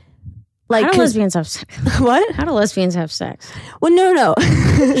 Like, how do lesbians have sex? What? How do lesbians have sex? Well, no.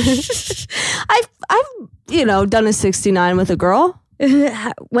 I've done a 69 with a girl.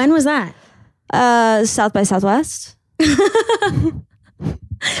 When was that? South by Southwest.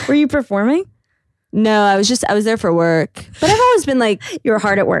 Were you performing? No, I was there for work. But I've always been like, you were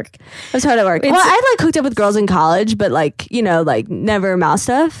hard at work. I was hard at work. Well, I like hooked up with girls in college, but like, like never mouth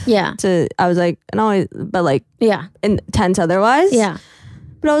stuff. Yeah. I was like, and always, but like, yeah, intense otherwise. Yeah.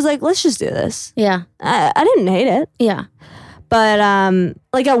 But I was like, let's just do this. Yeah. I didn't hate it. Yeah. But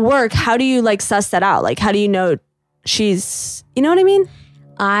like at work, how do you like suss that out? Like, how do you know she's, you know what I mean?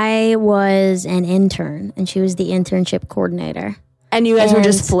 I was an intern and she was the internship coordinator. And you guys were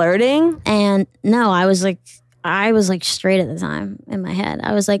just flirting? And no, I was like straight at the time in my head.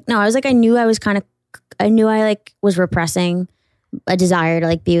 I knew I like was repressing a desire to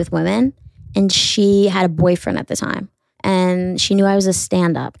like be with women. And she had a boyfriend at the time. And she knew I was a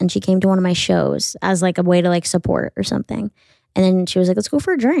stand-up, and she came to one of my shows as like a way to like support or something. And then she was like, let's go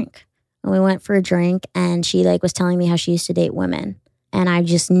for a drink. And we went for a drink, and she like was telling me how she used to date women. And I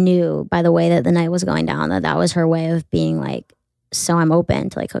just knew by the way that the night was going down that was her way of being like, so I'm open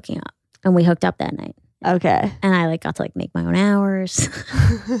to like hooking up. And we hooked up that night. Okay. And I like got to like make my own hours.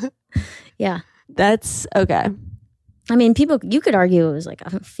 Yeah. That's okay. I mean, you could argue it was like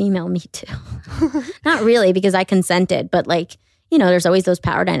a female Me Too. Not really, because I consented, but like, there's always those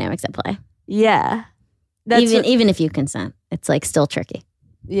power dynamics at play. Yeah. Even if you consent, it's like still tricky.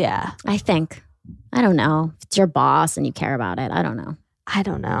 Yeah. I think. I don't know. If it's your boss and you care about it, I don't know. I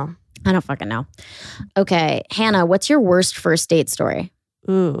don't know. I don't fucking know. Okay, Hannah, what's your worst first date story?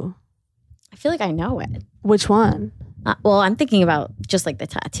 Ooh. I feel like I know it. Which one? Well, I'm thinking about just like the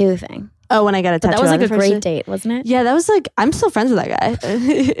tattoo thing. Oh, when I got a tattoo. That was like a great date, wasn't it? Yeah, that was like, I'm still friends with that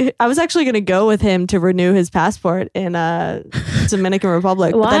guy. I was actually going to go with him to renew his passport in Dominican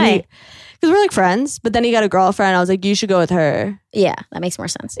Republic. Why? Because we're like friends, but then he got a girlfriend. I was like, you should go with her. Yeah, that makes more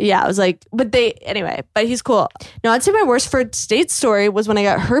sense. Yeah, I was like, but he's cool. No, I'd say my worst first date story was when I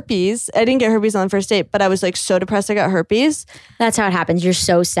got herpes. I didn't get herpes on the first date, but I was like so depressed I got herpes. That's how it happens. You're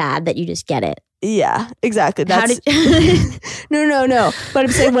so sad that you just get it. Yeah, exactly. That's No. But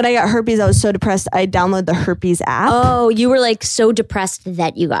I'm saying when I got herpes, I was so depressed. I downloaded the herpes app. Oh, you were like so depressed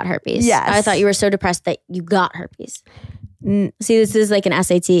that you got herpes. Yes. I thought you were so depressed that you got herpes. See, this is like an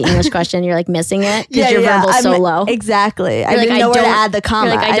SAT English question. You're like missing it because your verbal's so low. Exactly. I like, didn't know where to add the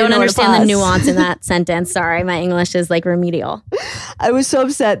comma. You're like, I don't understand the nuance in that sentence. Sorry, my English is like remedial. I was so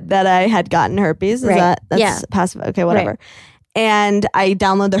upset that I had gotten herpes. That's passive. Okay, whatever. Right. And I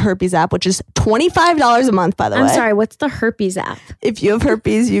download the herpes app, which is $25 a month, by the way. I'm sorry, what's the herpes app? If you have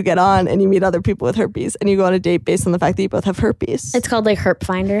herpes, you get on and you meet other people with herpes and you go on a date based on the fact that you both have herpes. It's called like Herp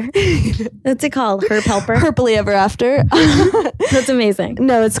Finder. What's it called? Herp Helper? Herpily Ever After. That's amazing.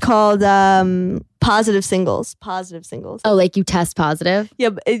 No, it's called Positive Singles. Positive Singles. Oh, like you test positive?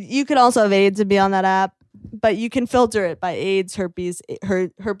 Yeah, but you could also have AIDS and be on that app. But you can filter it by AIDS, herpes,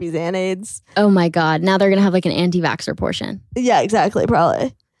 herpes and AIDS. Oh my God. Now they're going to have like an anti-vaxxer portion. Yeah, exactly.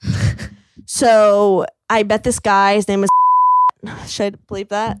 Probably. So I met this guy. His name was... Should I bleep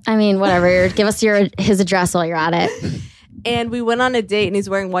that? I mean, whatever. Give us his address while you're at it. And we went on a date and he's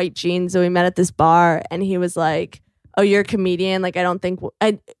wearing white jeans. So we met at this bar and he was like, oh, you're a comedian? Like, I don't think...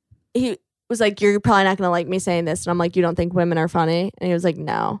 He was like, you're probably not going to like me saying this. And I'm like, you don't think women are funny? And he was like,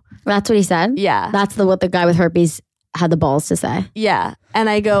 no. That's what he said? Yeah. That's what the guy with herpes had the balls to say. Yeah. And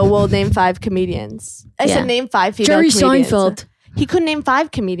I go, well, name 5 comedians. I said, name 5 female Jerry comedians. Seinfeld. He couldn't name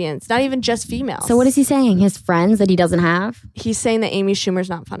 5 comedians, not even just females. So what is he saying? His friends that he doesn't have? He's saying that Amy Schumer's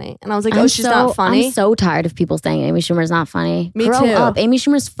not funny. And I was like, she's not funny? I'm so tired of people saying Amy Schumer's not funny. Me Grow too. up. Amy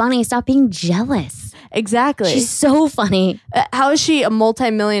Schumer's funny. Stop being jealous. Exactly. She's so funny. How is she a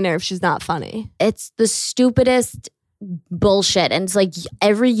multimillionaire if she's not funny? It's the stupidest bullshit. And it's like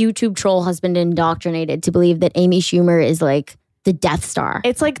every YouTube troll has been indoctrinated to believe that Amy Schumer is like the Death Star.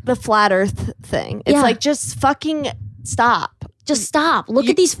 It's like the flat earth thing. It's like, just fucking stop. Just stop. Look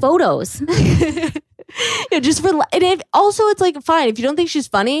at these photos. Also, it's like, fine, if you don't think she's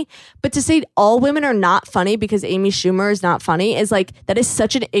funny, but to say all women are not funny because Amy Schumer is not funny is like, that is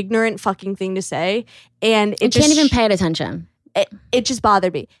such an ignorant fucking thing to say. And it can't even pay attention. It just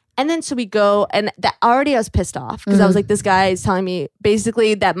bothered me. And then so we go, and that already I was pissed off because I was like, this guy is telling me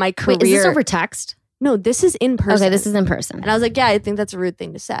basically that my career... Wait, is this over text? No, this is in person. Okay, this is in person. And I was like, yeah, I think that's a rude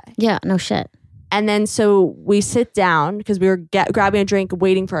thing to say. Yeah, no shit. And then so we sit down because we were grabbing a drink,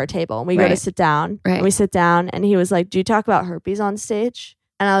 waiting for our table. And we go to sit down. Right. And we sit down and he was like, do you talk about herpes on stage?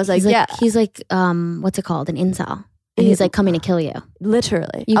 And I was like, yeah. He's like, what's it called? An incel. And he's like coming to kill you.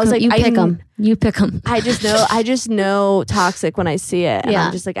 Literally. I was like, you pick him. You pick him. I just know toxic when I see it. And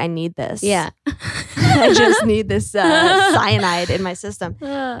I'm just like, I need this. Yeah. I just need this cyanide in my system.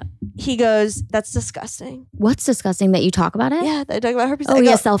 He goes, that's disgusting. What's disgusting? That you talk about it? Yeah, I talk about herpes. Oh, he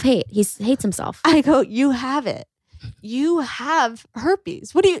has self-hate. He hates himself. I go, you have it. You have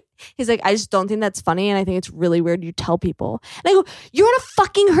herpes. What do you... He's like, I just don't think that's funny. And I think it's really weird you tell people. And I go, you're on a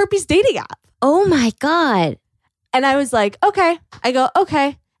fucking herpes dating app. Oh my God. And I was like, okay. I go,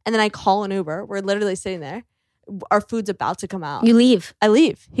 okay. And then I call an Uber. We're literally sitting there. Our food's about to come out. You leave. I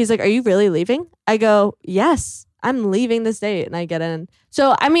leave. He's like, are you really leaving? I go, yes, I'm leaving this date. And I get in.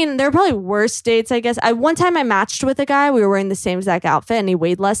 So, I mean, there are probably worse dates, I guess. One time I matched with a guy. We were wearing the same exact outfit and he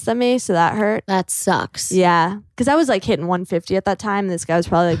weighed less than me. So that hurt. That sucks. Yeah. Because I was like hitting 150 at that time. And this guy was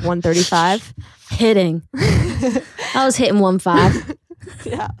probably like 135. Hitting. I was hitting 1.5.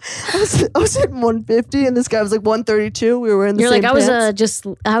 Yeah, I was hitting 150 and this guy was like 132. We were wearing the same pants.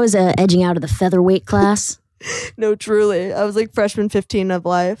 I was edging out of the featherweight class. No, truly. I was like freshman 15 of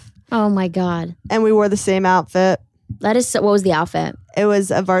life. Oh my God. And we wore the same outfit. That is what was the outfit? It was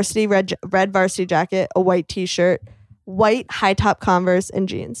a varsity red varsity jacket, a white t-shirt, white high top Converse and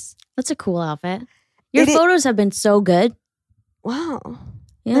jeans. That's a cool outfit. Your photos have been so good. Wow.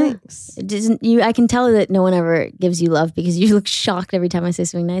 Yeah. Thanks. I can tell that no one ever gives you love because you look shocked every time I say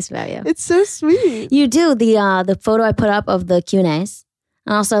something nice about you. It's so sweet. You do. The photo I put up of the Q&As.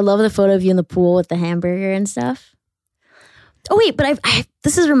 And also I love the photo of you in the pool with the hamburger and stuff. Oh wait, but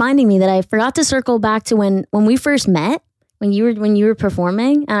this is reminding me that I forgot to circle back to when we first met, when you were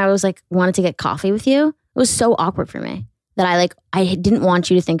performing and I was like wanted to get coffee with you. It was so awkward for me. That I didn't want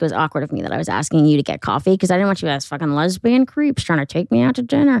you to think it was awkward of me that I was asking you to get coffee because I didn't want you as fucking lesbian creeps trying to take me out to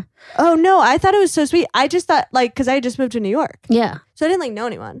dinner. Oh no, I thought it was so sweet. I just thought because I just moved to New York. Yeah. So I didn't know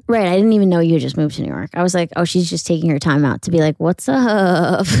anyone. Right. I didn't even know you had just moved to New York. I was like, oh, she's just taking her time out to be like, what's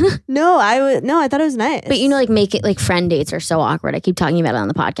up? No, I thought it was nice. But make it like friend dates are so awkward. I keep talking about it on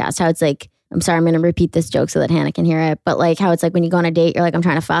the podcast, how it's like, I'm sorry, I'm going to repeat this joke so that Hannah can hear it. But like how it's like when you go on a date, you're like, I'm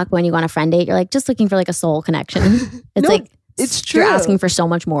trying to fuck. But when you go on a friend date, you're like, just looking for like a soul connection. It's it's true. You're asking for so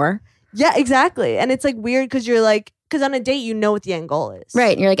much more. Yeah, exactly. And it's like weird because you're like, because on a date, you know what the end goal is.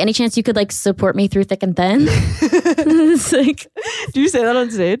 Right. And you're like, any chance you could like support me through thick and thin? It's like, do you say that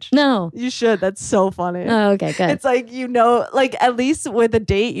on stage? No. You should. That's so funny. Oh, okay, good. It's like, like at least with a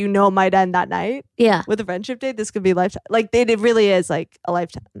date, it might end that night. Yeah. With a friendship date, this could be lifetime. Like it really is like a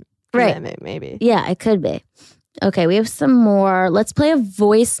lifetime. Right. Maybe. Yeah, it could be. Okay, we have some more. Let's play a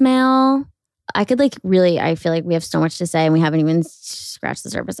voicemail. I feel like we have so much to say and we haven't even scratched the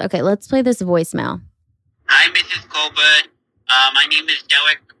surface. Okay, let's play this voicemail. Hi, Mrs. Colbert. My name is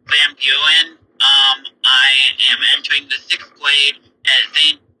Derek Van Buren. I am entering the 6th grade at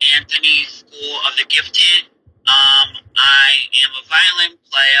St. Anthony's School of the Gifted. I am a violin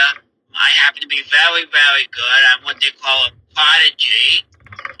player. I happen to be very, very good. I'm what they call a prodigy.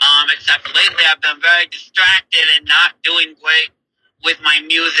 Except lately I've been very distracted and not doing great with my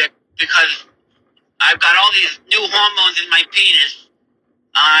music because I've got all these new hormones in my penis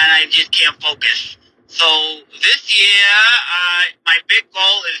and I just can't focus. So this year, my big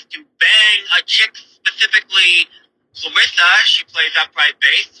goal is to bang a chick, specifically Clarissa. She plays upright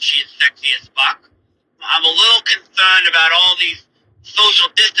bass. She is sexy as fuck. I'm a little concerned about all these social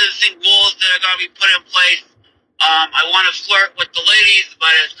distancing rules that are going to be put in place. I want to flirt with the ladies, but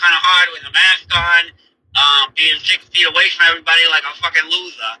it's kind of hard with a mask on, being 6 feet away from everybody like a fucking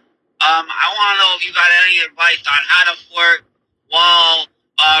loser. I want to know if you got any advice on how to flirt while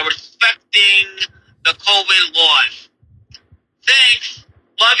respecting the COVID laws. Thanks.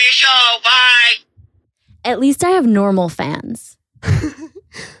 Love your show. Bye. At least I have normal fans.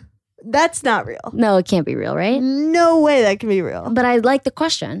 That's not real. No, it can't be real, right? No way that can be real. But I like the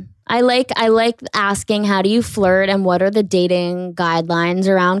question. I like asking how do you flirt and what are the dating guidelines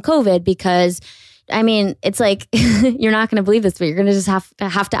around COVID, because I mean, it's like you're not going to believe this, but you're going to just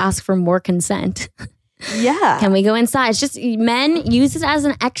have to ask for more consent. Yeah. Can we go inside? It's just men use it as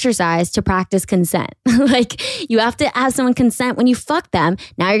an exercise to practice consent. Like you have to have someone consent when you fuck them.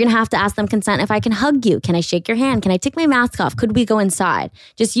 Now you're going to have to ask them consent if I can hug you. Can I shake your hand? Can I take my mask off? Could we go inside?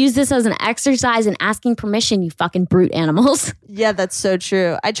 Just use this as an exercise in asking permission, you fucking brute animals. Yeah, that's so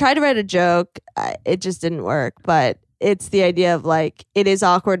true. I tried to write a joke. It just didn't work, but it's the idea of like, it is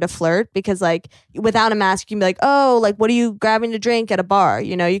awkward to flirt because like without a mask, you can be like, oh, like, what are you grabbing to drink at a bar?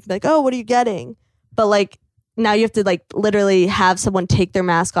 You know, you can be like, oh, what are you getting? But like now you have to like literally have someone take their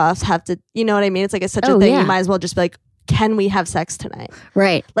mask off, have to, you know what I mean? It's like such a thing. Yeah. You might as well just be like, can we have sex tonight?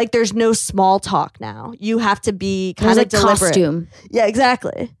 Right. Like there's no small talk now. You have to be kind of deliberate. Costume. Yeah,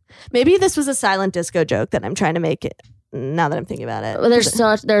 exactly. Maybe this was a silent disco joke that I'm trying to make it. Now that I'm thinking about it.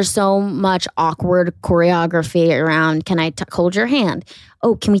 There's so much awkward choreography around, can I hold your hand?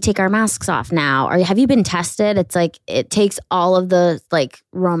 Oh, can we take our masks off now? Or have you been tested? It's like, it takes all of the like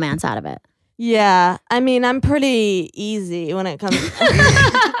romance out of it. Yeah. I mean, I'm pretty easy when it comes in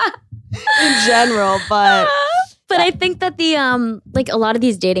general, but I think that the like a lot of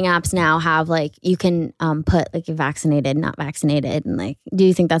these dating apps now have like, you can put like you're vaccinated, not vaccinated. And like, do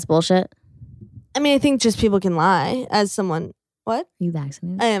you think that's bullshit? I mean, I think just people can lie as someone. What? Are you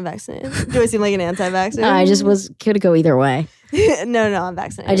vaccinated? I am vaccinated. Do I seem like an anti-vaxxer? I just could go either way. No, I'm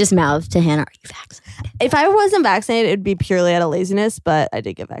vaccinated. I just mouthed to Hannah, are you vaccinated? If I wasn't vaccinated, it would be purely out of laziness, but I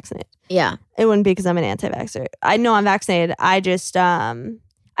did get vaccinated. Yeah. It wouldn't be because I'm an anti-vaxxer. I know I'm vaccinated. I just, I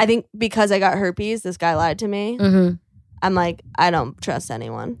think because I got herpes, this guy lied to me. Mm-hmm. I'm like, I don't trust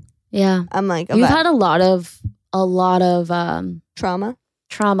anyone. Yeah. I'm like, you've had a lot of trauma.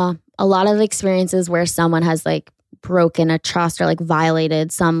 A lot of experiences where someone has like broken a trust or like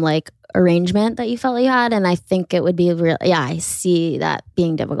violated some like arrangement that you felt you had. And I think it would be real. Yeah, I see that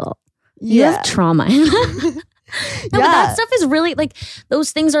being difficult. You have trauma. But that stuff is really like,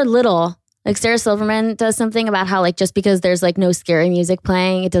 those things are little. Like Sarah Silverman does something about how like just because there's like no scary music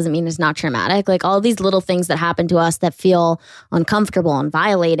playing, it doesn't mean it's not traumatic. Like all these little things that happen to us that feel uncomfortable and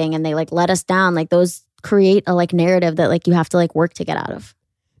violating and they like let us down, like those create a like narrative that like you have to like work to get out of.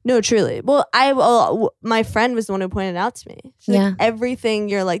 No, truly. Well, my friend was the one who pointed it out to me. She's like, everything,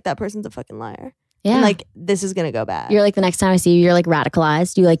 you're like, that person's a fucking liar. Yeah. And like, this is going to go bad. You're like, the next time I see you, you're like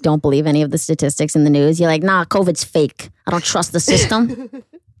radicalized. You like don't believe any of the statistics in the news. You're like, nah, COVID's fake. I don't trust the system.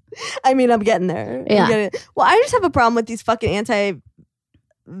 I mean, I'm getting there. Yeah. Well, I just have a problem with these fucking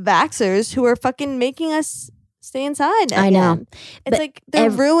anti-vaxxers who are fucking making us stay inside. I know. It's like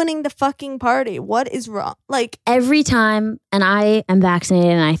they're ruining the fucking party. What is wrong? Like every time, and I am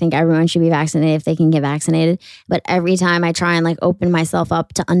vaccinated and I think everyone should be vaccinated if they can get vaccinated. But every time I try and like open myself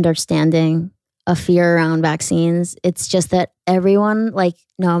up to understanding a fear around vaccines, it's just that everyone like,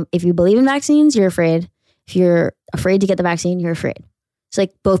 no, if you believe in vaccines, you're afraid. If you're afraid to get the vaccine, you're afraid. It's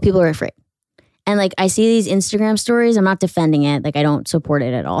like both people are afraid. And like I see these Instagram stories, I'm not defending it, like I don't support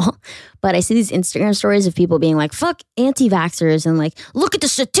it at all. But I see these Instagram stories of people being like, fuck anti-vaxxers and like, look at the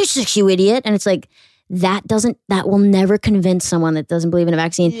statistics, you idiot. And it's like, that will never convince someone that doesn't believe in a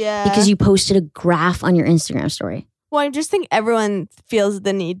vaccine because you posted a graph on your Instagram story. Well, I just think everyone feels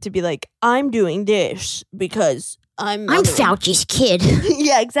the need to be like, I'm doing this because I'm Fauci's kid.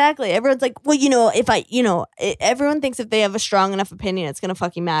 Yeah, exactly. Everyone's like, well, everyone thinks if they have a strong enough opinion, it's going to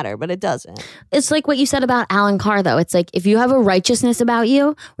fucking matter, but it doesn't. It's like what you said about Alan Carr, though. It's like, if you have a righteousness about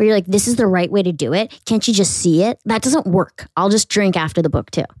you, where you're like, this is the right way to do it, can't you just see it? That doesn't work. I'll just drink after the book,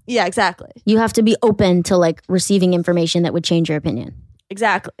 too. Yeah, exactly. You have to be open to like receiving information that would change your opinion.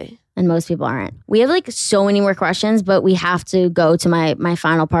 Exactly. And most people aren't. We have like so many more questions, but we have to go to my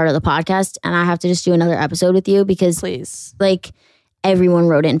final part of the podcast, and I have to just do another episode with you because like everyone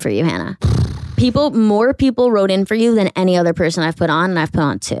wrote in for you, Hannah. More people wrote in for you than any other person I've put on, and I've put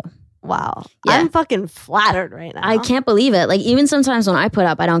on 2. Wow. Yeah. I'm fucking flattered right now. I can't believe it. Like even sometimes when I put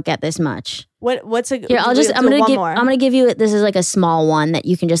up, I don't get this much. What's a Here, I'm more. gonna give you, this is like a small one that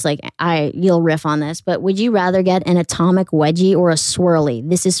you can just you'll riff on this, but would you rather get an atomic wedgie or a swirly?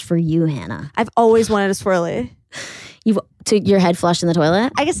 This is for you, Hannah. I've always wanted a swirly. You've took your head flushed in the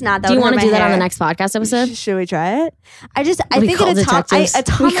toilet? I guess not. Do you want to do that on the next podcast episode? Should we try it? I think we call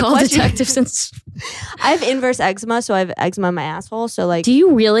detectives and I have inverse eczema, so I have eczema in my asshole. So like, do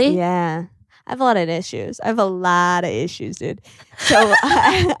you really? Yeah. I have a lot of issues. Dude. So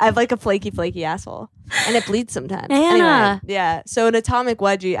I have like a flaky asshole, and it bleeds sometimes. Anna. Anyway, yeah. So an atomic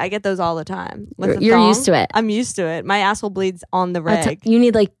wedgie, I get those all the time. You're used to it. I'm used to it. My asshole bleeds on the reg. You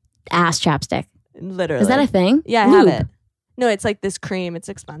need like ass chapstick. Literally. Is that a thing? Yeah, I have it. No, it's like this cream. It's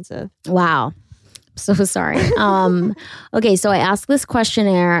expensive. Wow. So sorry. Okay, so I asked this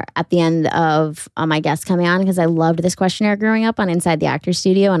questionnaire at the end of my guests coming on because I loved this questionnaire growing up on Inside the Actors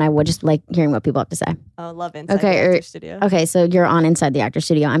Studio, and I would just like hearing what people have to say. Oh, love Inside the Actors Studio. Okay, so you're on Inside the Actors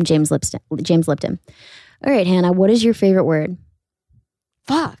Studio. I'm James Lipton. All right, Hannah, what is your favorite word?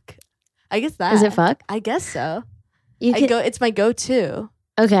 Fuck. I guess that. Is it fuck? I guess so. It's my go-to.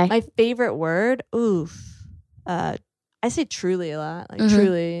 Okay. My favorite word? Oof. I say truly a lot. Like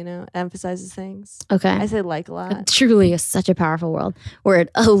truly, emphasizes things. Okay. I say like a lot. Truly is such a powerful word.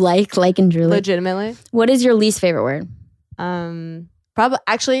 Oh, like and truly. Legitimately. What is your least favorite word? Probably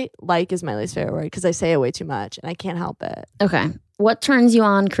actually like is my least favorite word because I say it way too much and I can't help it. Okay. What turns you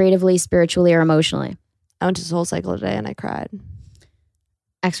on creatively, spiritually, or emotionally? I went to SoulCycle today and I cried.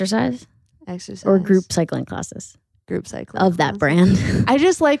 Exercise? Exercise. Or group cycling classes? Group cycling of that brand. I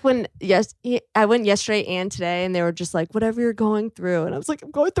just like I went yesterday and today and they were just like, whatever you're going through. And I was like,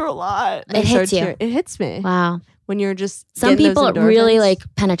 I'm going through a lot. And it hits you. It hits me. Wow. When you're just some people it really like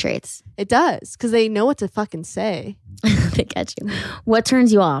penetrates. It does because they know what to fucking say. They get you. What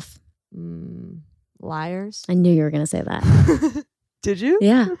turns you off? Liars. I knew you were going to say that. Did you?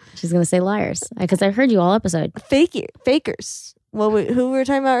 Yeah. She's going to say liars because I heard you all episode. Fakers. Well, who we were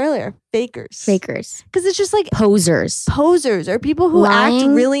talking about earlier? Fakers. Because it's just like posers. Or people who lying,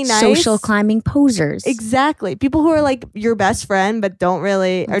 act really nice. Social climbing posers. Exactly. People who are like your best friend but don't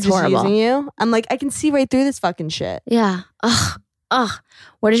really are just horrible. using you. I'm like, I can see right through this fucking shit. Yeah. Ugh.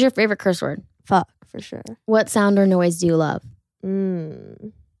 What is your favorite curse word? Fuck, for sure. What sound or noise do you love?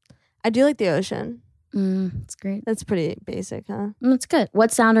 I do like the ocean. That's great. That's pretty basic, huh? That's good.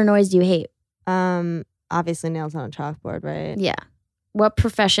 What sound or noise do you hate? Obviously nails on a chalkboard, right? Yeah. What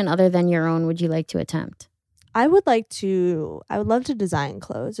profession other than your own would you like to attempt? I would love to design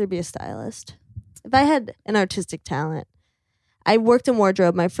clothes or be a stylist. If I had an artistic talent. I worked in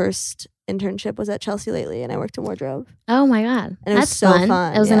wardrobe. My first internship was at Chelsea Lately and I worked in wardrobe. Oh my God. And That's so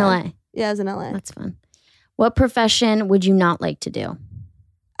fun. It was in LA. Yeah, it was in LA. That's fun. What profession would you not like to do?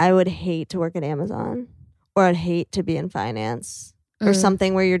 I would hate to work at Amazon or I'd hate to be in finance or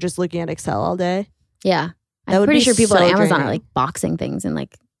something where you're just looking at Excel all day. Yeah. I'm pretty sure people at Amazon are like boxing things in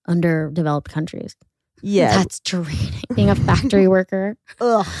like underdeveloped countries. Yeah. That's draining. Being a factory worker.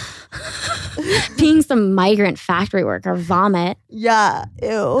 Ugh. Being some migrant factory worker. Vomit. Yeah.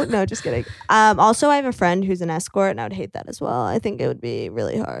 Ew. No, just kidding. Also, I have a friend who's an escort and I would hate that as well. I think it would be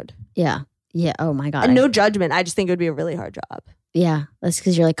really hard. Yeah. Yeah. Oh my God. And no judgment. I just think it would be a really hard job. Yeah. That's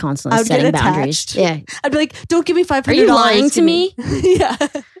because you're like constantly setting boundaries. Yeah. I'd be like, don't give me $500. Are you lying to me? Yeah.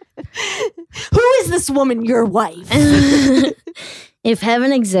 Who is this woman, your wife? If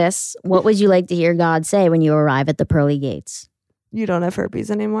heaven exists, what would you like to hear God say when you arrive at the pearly gates? You don't have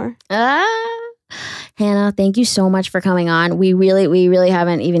herpes anymore. Hannah, thank you so much for coming on. We really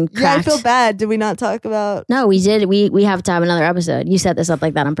haven't even cracked. Yeah, I feel bad. Did we not talk about? No, we did. We have to have another episode. You set this up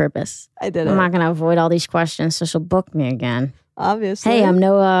like that on purpose. I did. I'm not going to avoid all these questions, so she'll book me again. Obviously. Hey, I'm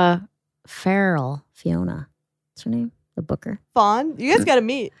Noah Farrell. Fiona. What's her name? The booker. Fawn. You guys got to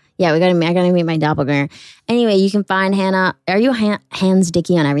meet. Yeah, I got to meet my doppelganger. Anyway, you can find Hannah. Are you hands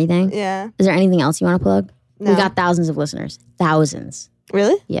Dicky on everything? Yeah. Is there anything else you want to plug? No. We got thousands of listeners. Thousands.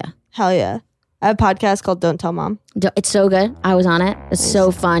 Really? Yeah. Hell yeah. I have a podcast called Don't Tell Mom. It's so good. I was on it. It's so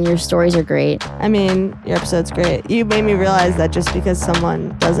fun. Your stories are great. I mean, your episode's great. You made me realize that just because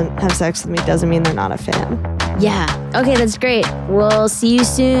someone doesn't have sex with me doesn't mean they're not a fan. Yeah. Okay, that's great. We'll see you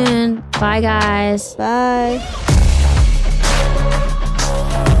soon. Bye, guys. Bye.